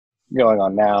seeing going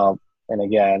on now. And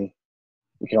again,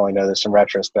 you can only know this in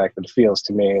retrospect, but it feels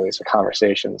to me, at least with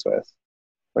conversations with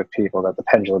people, that the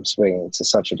pendulum's swinging to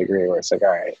such a degree where it's like, all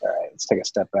right, let's take a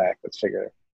step back. Let's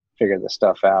figure this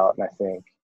stuff out. And I think,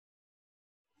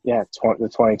 the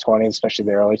 2020s, especially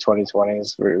the early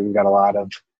 2020s, we've got a lot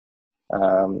of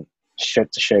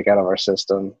shit to shake out of our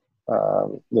system.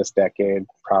 This decade,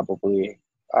 probably,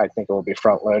 I think it will be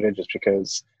front loaded just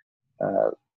because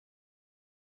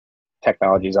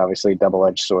technology is obviously a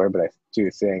double-edged sword, but I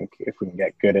do think if we can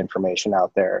get good information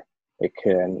out there, it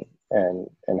can and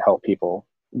help people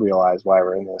realize why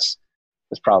we're in this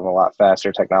problem a lot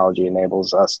faster. Technology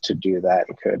enables us to do that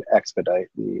and could expedite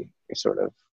the sort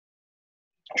of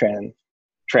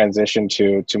transition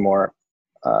to more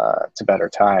to better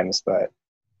times. But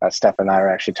Steph and I were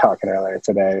actually talking earlier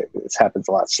today. This happens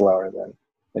a lot slower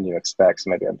than you expect. So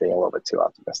maybe I'm being a little bit too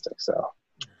optimistic. So.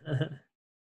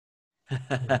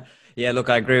 Yeah, look,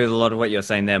 I agree with a lot of what you're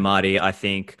saying there, Marty. I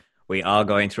think we are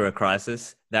going through a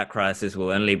crisis. That crisis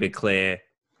will only be clear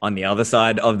on the other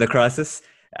side of the crisis.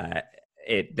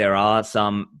 There are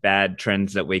some bad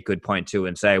trends that we could point to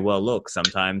and say, well, look,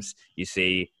 sometimes you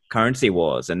see currency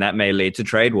wars, and that may lead to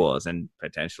trade wars, and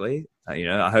potentially,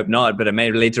 I hope not, but it may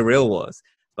lead to real wars.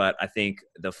 But I think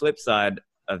the flip side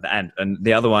of that, and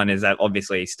the other one is that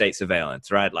obviously state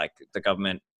surveillance, right? Like the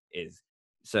government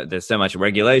there's so much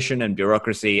regulation and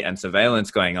bureaucracy and surveillance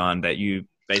going on that you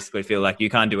basically feel like you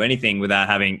can't do anything without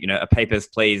having, a papers,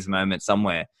 please moment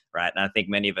somewhere, right? And I think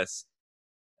many of us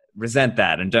resent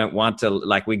that and don't want to,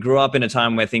 like, we grew up in a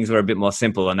time where things were a bit more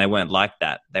simple and they weren't like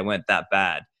that. They weren't that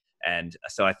bad. And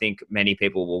so I think many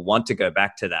people will want to go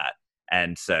back to that.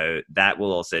 And so that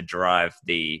will also drive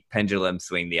the pendulum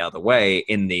swing the other way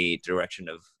in the direction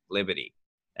of liberty.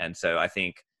 And so I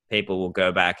think people will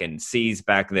go back and seize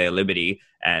back their liberty.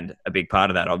 And a big part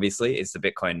of that, obviously, is the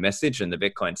Bitcoin message and the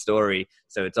Bitcoin story.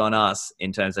 So it's on us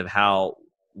in terms of how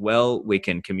well we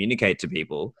can communicate to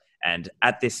people. And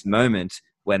at this moment,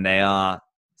 when they are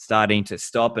starting to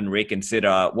stop and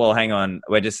reconsider, well, hang on,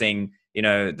 we're just seeing,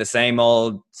 the same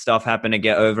old stuff happen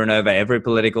again over and over every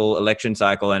political election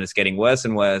cycle, and it's getting worse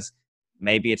and worse.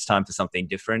 Maybe it's time for something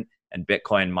different, and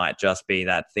Bitcoin might just be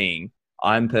that thing.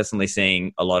 I'm personally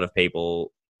seeing a lot of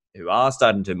people who are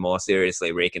starting to more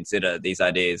seriously reconsider these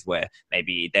ideas where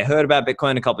maybe they heard about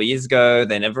Bitcoin a couple of years ago,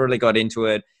 they never really got into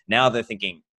it. Now they're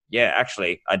thinking, yeah,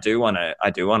 actually, I do want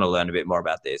to learn a bit more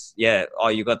about this. Yeah. Oh,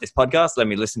 you got this podcast? Let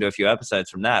me listen to a few episodes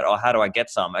from that. Oh, how do I get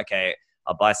some? Okay,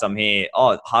 I'll buy some here.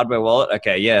 Oh, hardware wallet.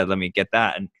 Okay, yeah, let me get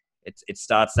that. And it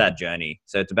starts that journey.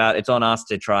 So it's on us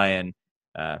to try and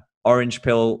orange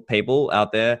pill people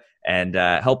out there and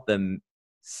help them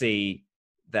see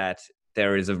that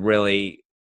there is a really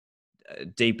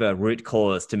deeper root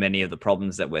cause to many of the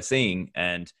problems that we're seeing,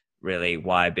 and really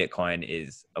why Bitcoin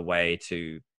is a way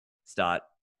to start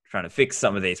trying to fix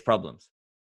some of these problems.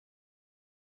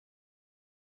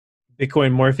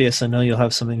 Bitcoin Morpheus, I know you'll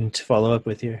have something to follow up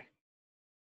with here.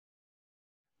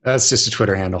 That's just a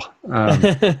Twitter handle.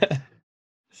 I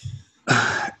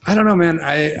don't know, man.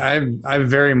 I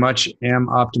very much am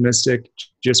optimistic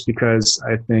just because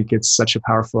I think it's such a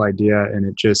powerful idea, and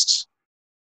it just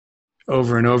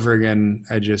over and over again,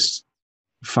 I just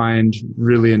find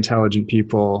really intelligent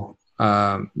people.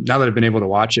 Now that I've been able to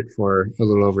watch it for a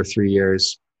little over 3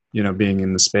 years, being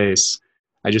in the space,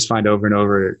 I just find over and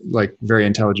over, like, very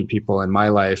intelligent people in my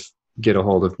life get a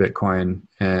hold of Bitcoin,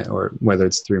 or whether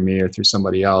it's through me or through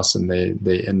somebody else, and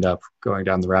they end up going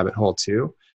down the rabbit hole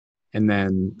too. And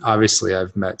then obviously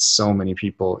I've met so many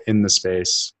people in the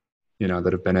space,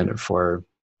 that have been in it for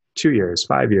 2 years,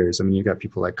 5 years. I mean, you've got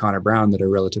people like Connor Brown that are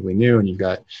relatively new, and you've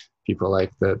got people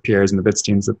like the Pierres and the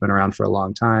Bitsteins that have been around for a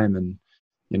long time. And,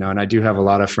 and I do have a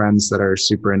lot of friends that are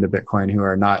super into Bitcoin who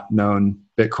are not known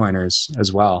Bitcoiners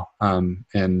as well.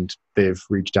 And they've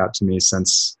reached out to me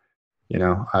since,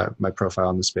 my profile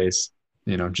in the space,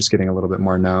 just getting a little bit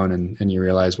more known, and you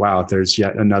realize, wow, there's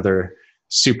yet another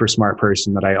super smart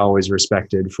person that I always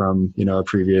respected from, a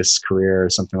previous career or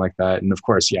something like that. And of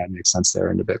course, yeah, it makes sense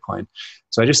they're into Bitcoin.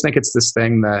 So I just think it's this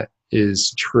thing that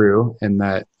is true and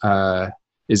that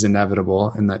is inevitable,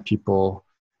 and that people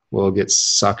will get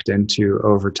sucked into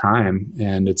over time.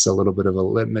 And it's a little bit of a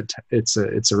litmus.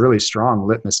 It's a really strong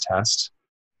litmus test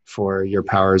for your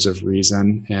powers of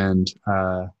reason, and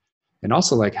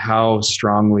also like how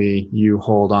strongly you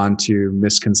hold on to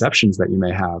misconceptions that you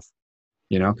may have.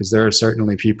 Because there are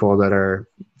certainly people that are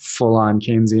full on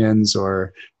Keynesians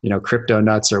or, crypto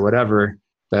nuts or whatever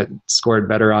that scored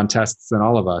better on tests than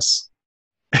all of us,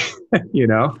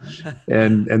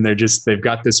 and they've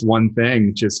got this one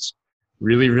thing just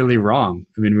really, really wrong.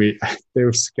 I mean, there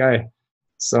was a guy,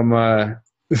 some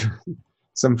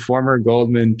former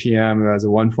Goldman PM who has a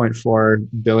 $1.4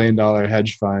 billion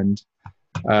hedge fund,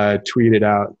 tweeted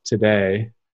out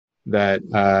today that,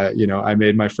 I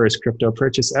made my first crypto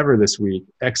purchase ever this week,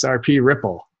 XRP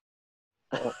Ripple,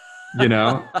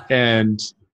 and,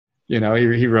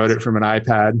 he wrote it from an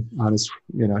iPad on his,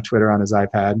 Twitter on his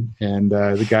iPad. And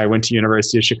the guy went to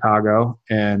University of Chicago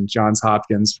and Johns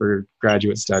Hopkins for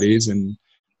graduate studies, and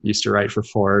used to write for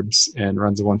Forbes, and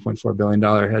runs a $1.4 billion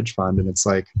hedge fund. And it's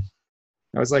like,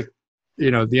 I was like,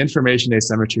 the information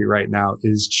asymmetry right now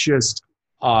is just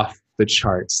off the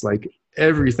charts. Like,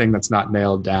 everything that's not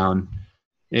nailed down,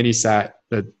 any sat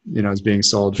that is being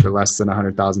sold for less than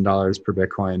 $100,000 per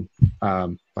Bitcoin,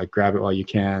 like, grab it while you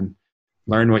can,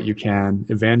 learn what you can,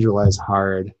 evangelize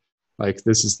hard. Like,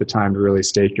 this is the time to really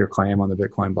stake your claim on the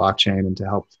Bitcoin blockchain, and to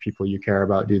help the people you care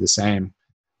about do the same,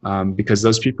 because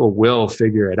those people will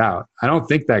figure it out. I don't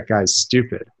think that guy's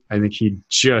stupid. I think he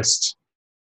just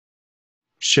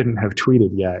shouldn't have tweeted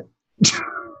yet.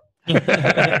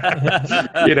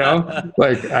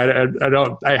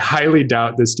 I highly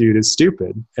doubt this dude is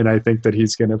stupid. And I think that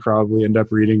he's going to probably end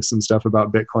up reading some stuff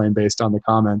about Bitcoin based on the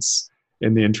comments,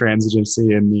 in the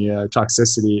intransigency and the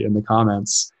toxicity in the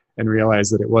comments, and realize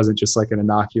that it wasn't just like an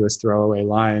innocuous throwaway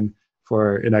line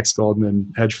for an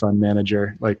ex-Goldman hedge fund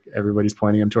manager. Like, everybody's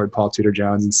pointing him toward Paul Tudor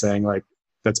Jones and saying, like,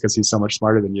 that's because he's so much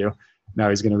smarter than you. Now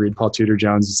he's going to read Paul Tudor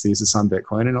Jones's thesis on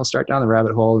Bitcoin, and he'll start down the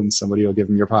rabbit hole, and somebody will give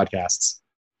him your podcasts.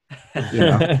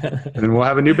 And then we'll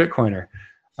have a new Bitcoiner.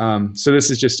 So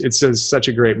this is it's just such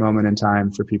a great moment in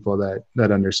time for people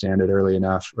that understand it early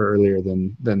enough, or earlier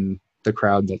than the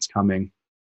crowd that's coming.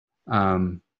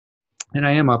 And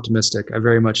I am optimistic. I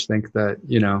very much think that,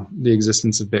 the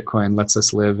existence of Bitcoin lets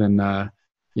us live in, a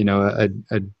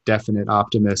definite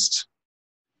optimist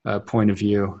point of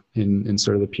view in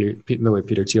sort of the way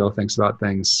Peter Thiel thinks about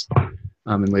things,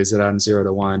 and lays it out in 0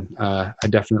 to 1. I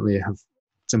definitely have.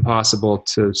 It's impossible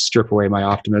to strip away my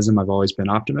optimism. I've always been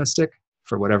optimistic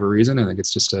for whatever reason. I think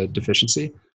it's just a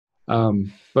deficiency.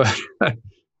 But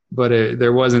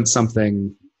there wasn't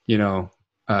something,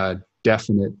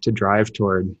 definite to drive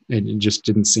toward. It just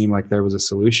didn't seem like there was a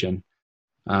solution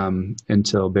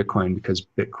until Bitcoin, because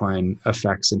Bitcoin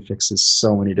affects and fixes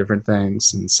so many different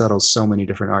things and settles so many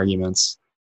different arguments.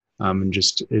 And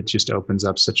it just opens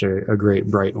up such a great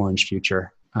bright orange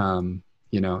future.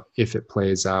 If it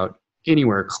plays out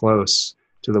anywhere close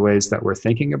to the ways that we're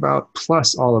thinking about,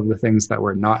 plus all of the things that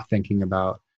we're not thinking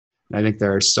about. And I think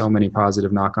there are so many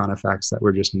positive knock-on effects that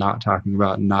we're just not talking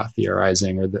about and not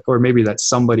theorizing, or maybe that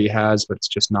somebody has, but it's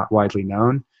just not widely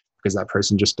known because that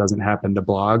person just doesn't happen to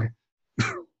blog.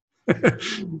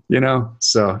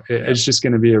 So it's just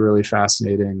going to be a really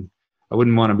fascinating. I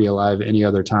wouldn't want to be alive any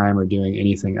other time or doing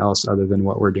anything else other than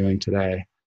what we're doing today.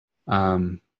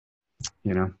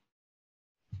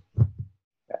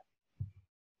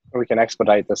 We can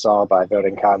expedite this all by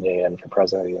voting Kanye in for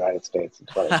president of the United States in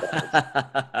 2020.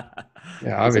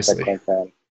 Yeah, obviously. The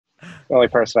only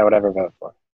person I would ever vote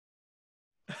for.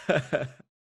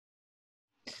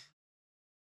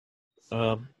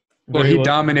 Well, he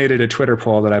dominated a Twitter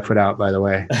poll that I put out, by the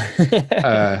way.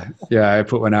 I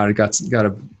put one out. It got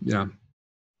a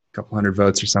couple hundred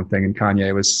votes or something, and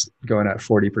Kanye was going at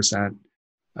 40%.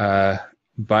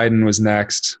 Biden was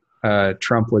next.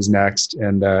 Trump was next,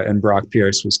 and Brock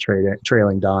Pierce was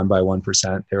trailing Don by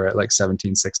 1%. They were at like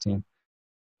 17, 16.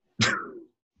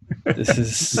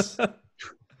 This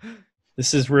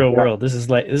is real world. This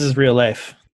is real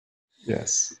life.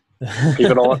 Yes.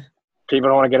 People don't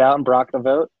want to get out and Brock the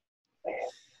vote.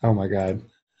 Oh my God.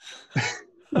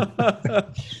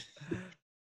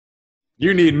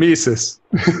 You need Mises.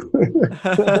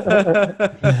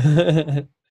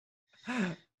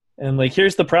 And like,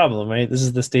 here's the problem, right? This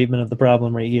is the statement of the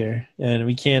problem right here. And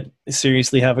we can't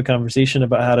seriously have a conversation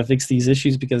about how to fix these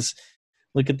issues because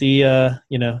look at the,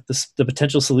 the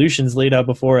potential solutions laid out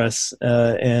before us.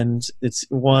 And it's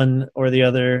one or the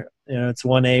other, it's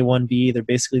 1A, 1B. They're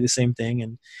basically the same thing.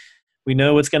 And we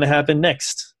know what's going to happen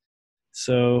next.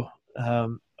 So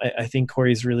I think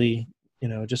Corey's really,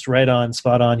 just right on,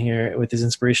 spot on here with his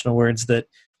inspirational words that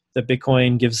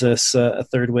Bitcoin gives us a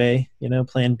third way,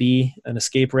 plan B, an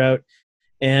escape route,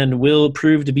 and will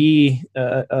prove to be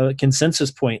a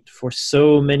consensus point for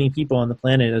so many people on the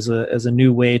planet as a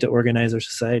new way to organize our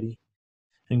society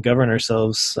and govern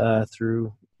ourselves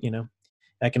through,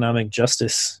 economic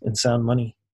justice and sound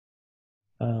money.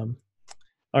 All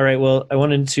right. Well, I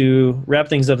wanted to wrap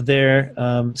things up there.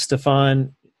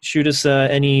 Stefan, shoot us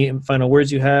any final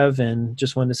words you have, and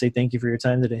just wanted to say thank you for your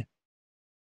time today.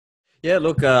 Yeah,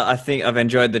 look, I think I've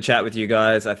enjoyed the chat with you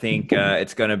guys. I think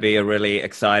it's going to be a really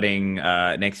exciting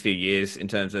next few years in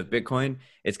terms of Bitcoin.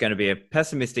 It's going to be a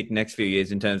pessimistic next few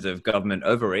years in terms of government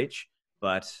overreach.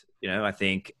 But, I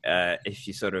think if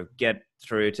you sort of get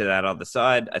through to that other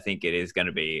side, I think it is going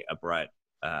to be a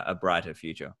brighter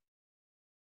future.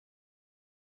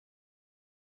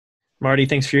 Marty,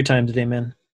 thanks for your time today,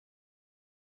 man.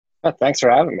 Oh, thanks for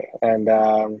having me. And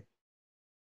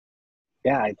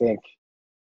I think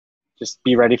just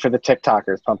be ready for the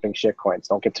TikTokers pumping shit coins.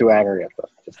 Don't get too angry at them.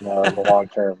 Just know in the long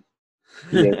term,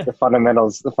 the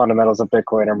fundamentals of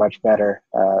Bitcoin are much better.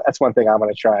 That's one thing I'm going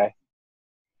to try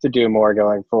to do more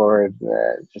going forward.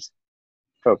 Just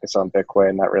focus on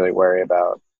Bitcoin, not really worry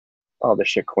about all the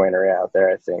shit coinery out there.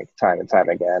 I think time and time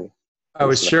again. I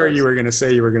was sure you were going to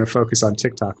say you were going to focus on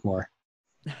TikTok more.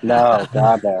 No,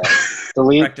 God no.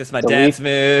 Practice my dance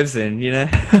moves and,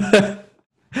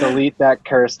 delete that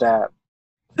cursed app.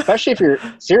 Especially if you're a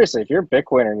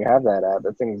Bitcoiner and you have that app,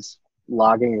 that thing's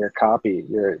logging your copy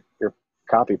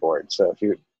board. So if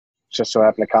you just so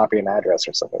happen to copy an address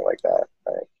or something like that,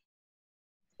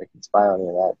 they can spy on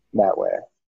you that way.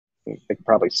 They can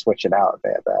probably switch it out if they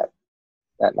have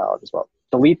that knowledge as well.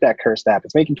 Delete that cursed app.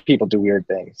 It's making people do weird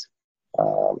things.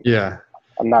 Yeah.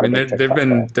 I'm not.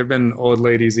 There've been old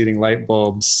ladies eating light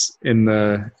bulbs in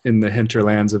the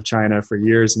hinterlands of China for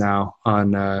years now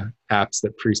on apps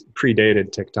that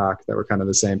predated TikTok that were kind of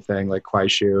the same thing, like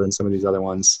Kuaishou and some of these other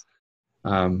ones.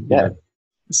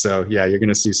 So you're going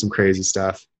to see some crazy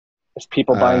stuff. There's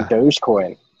people buying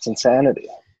Dogecoin. It's insanity.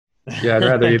 Yeah, I'd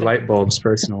rather eat light bulbs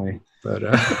personally, but.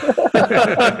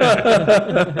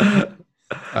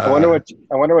 I wonder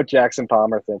what Jackson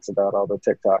Palmer thinks about all the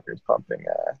TikTokers pumping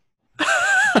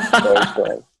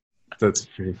Dogecoin. That's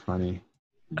pretty funny.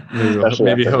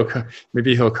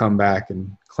 Maybe he'll come back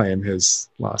and claim his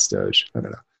lost Doge. I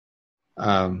don't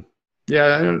know.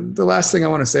 The last thing I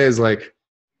want to say is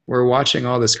we're watching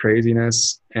all this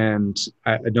craziness, and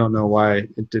I don't know why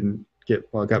it didn't it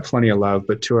got plenty of love,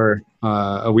 but Tour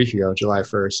a week ago, July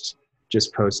 1st,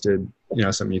 just posted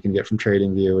something you can get from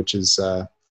TradingView, which is the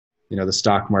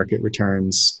stock market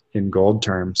returns in gold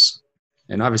terms.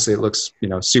 And obviously it looks,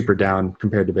 super down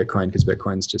compared to Bitcoin because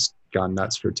Bitcoin's just gone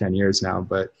nuts for 10 years now.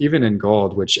 But even in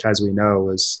gold, which as we know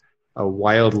was a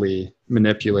wildly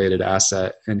manipulated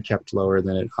asset and kept lower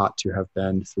than it ought to have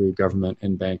been through government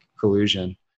and bank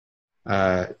collusion,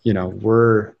 the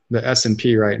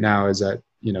S&P right now is at,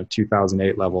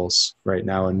 2008 levels right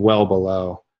now and well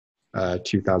below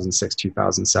 2006,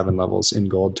 2007 levels in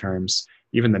gold terms.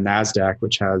 Even the NASDAQ,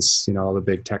 which has, all the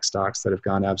big tech stocks that have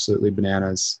gone absolutely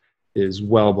bananas, is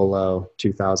well below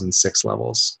 2006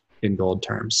 levels in gold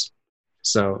terms.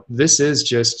 So this is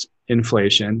just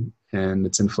inflation, and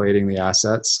it's inflating the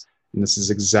assets. And this is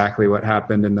exactly what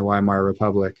happened in the Weimar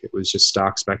Republic. It was just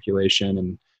stock speculation,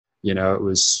 and it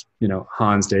was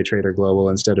Hans Day Trader Global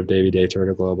instead of Davy Day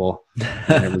Trader Global.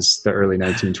 And it was the early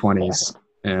 1920s,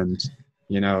 and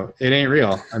it ain't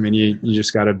real. I mean, you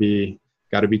just got to be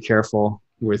careful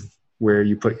with where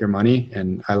you put your money.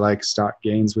 And I like stock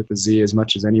gains with a Z as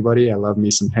much as anybody. I love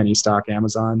me some penny stock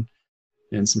Amazon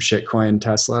and some shitcoin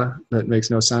Tesla that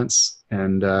makes no sense.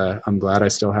 And I'm glad I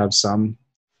still have some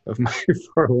of my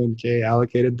 401k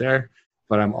allocated there,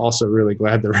 but I'm also really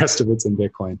glad the rest of it's in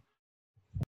Bitcoin.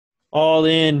 All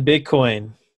in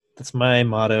Bitcoin. That's my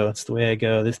motto. That's the way I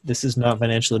go. This is not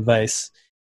financial advice.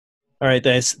 All right,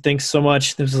 guys. Thanks so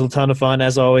much. This was a ton of fun,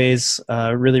 as always.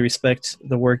 Really respect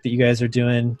the work that you guys are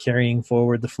doing, carrying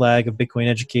forward the flag of Bitcoin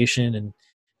education and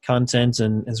content,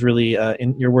 and is really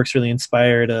your work's really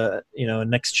inspired a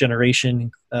next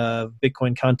generation of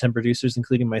Bitcoin content producers,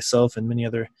 including myself and many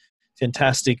other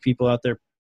fantastic people out there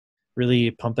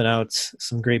really pumping out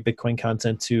some great Bitcoin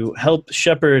content to help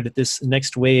shepherd this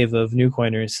next wave of new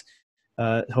coiners,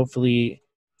 hopefully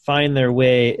find their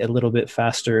way a little bit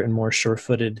faster and more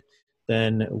sure-footed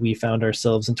than we found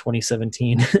ourselves in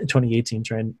 2017, 2018,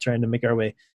 trying to make our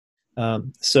way.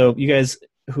 So you guys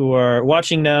who are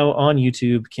watching now on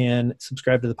YouTube can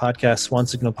subscribe to the podcast,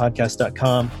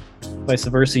 swansignalpodcast.com. Vice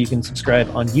versa, you can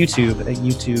subscribe on YouTube at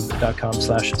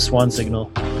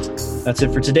youtube.com/swansignal. That's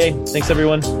it for today. Thanks,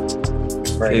 everyone.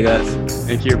 See you guys.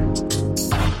 Thank you.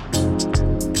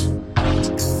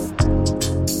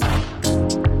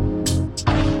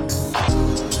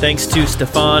 Thanks to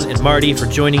Stefan and Marty for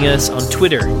joining us on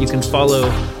Twitter. You can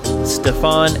follow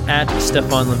Stefan at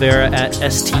Stefan Livera at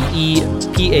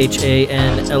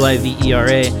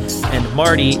STEPHANLIVERA and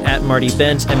Marty at Marty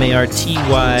Bent,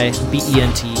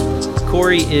 MARTYBENT.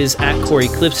 Corey is at Corey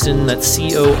Clipston, that's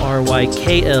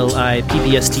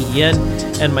CORYKLIPPSTEN,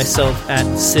 and myself at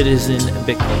Citizen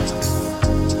Bitcoin.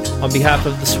 On behalf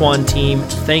of the Swan team,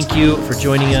 thank you for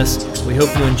joining us. We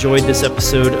hope you enjoyed this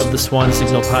episode of the Swan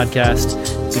Signal podcast.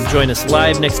 You can join us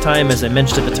live next time, as I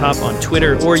mentioned at the top, on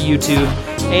Twitter or YouTube,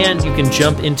 and you can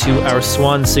jump into our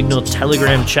Swan Signal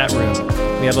Telegram chat room.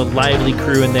 We have a lively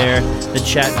crew in there. The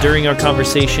chat during our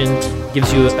conversation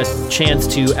gives you a chance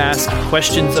to ask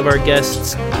questions of our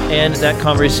guests, and that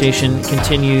conversation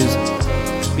continues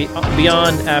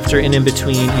beyond, after, and in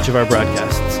between each of our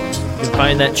broadcasts. You can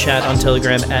find that chat on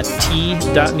Telegram at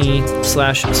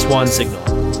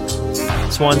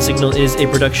t.me/swansignal. Swan Signal is a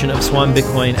production of Swan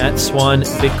Bitcoin at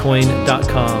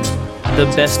swanbitcoin.com, the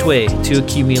best way to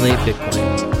accumulate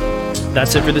Bitcoin.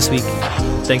 That's it for this week.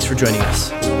 Thanks for joining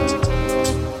us.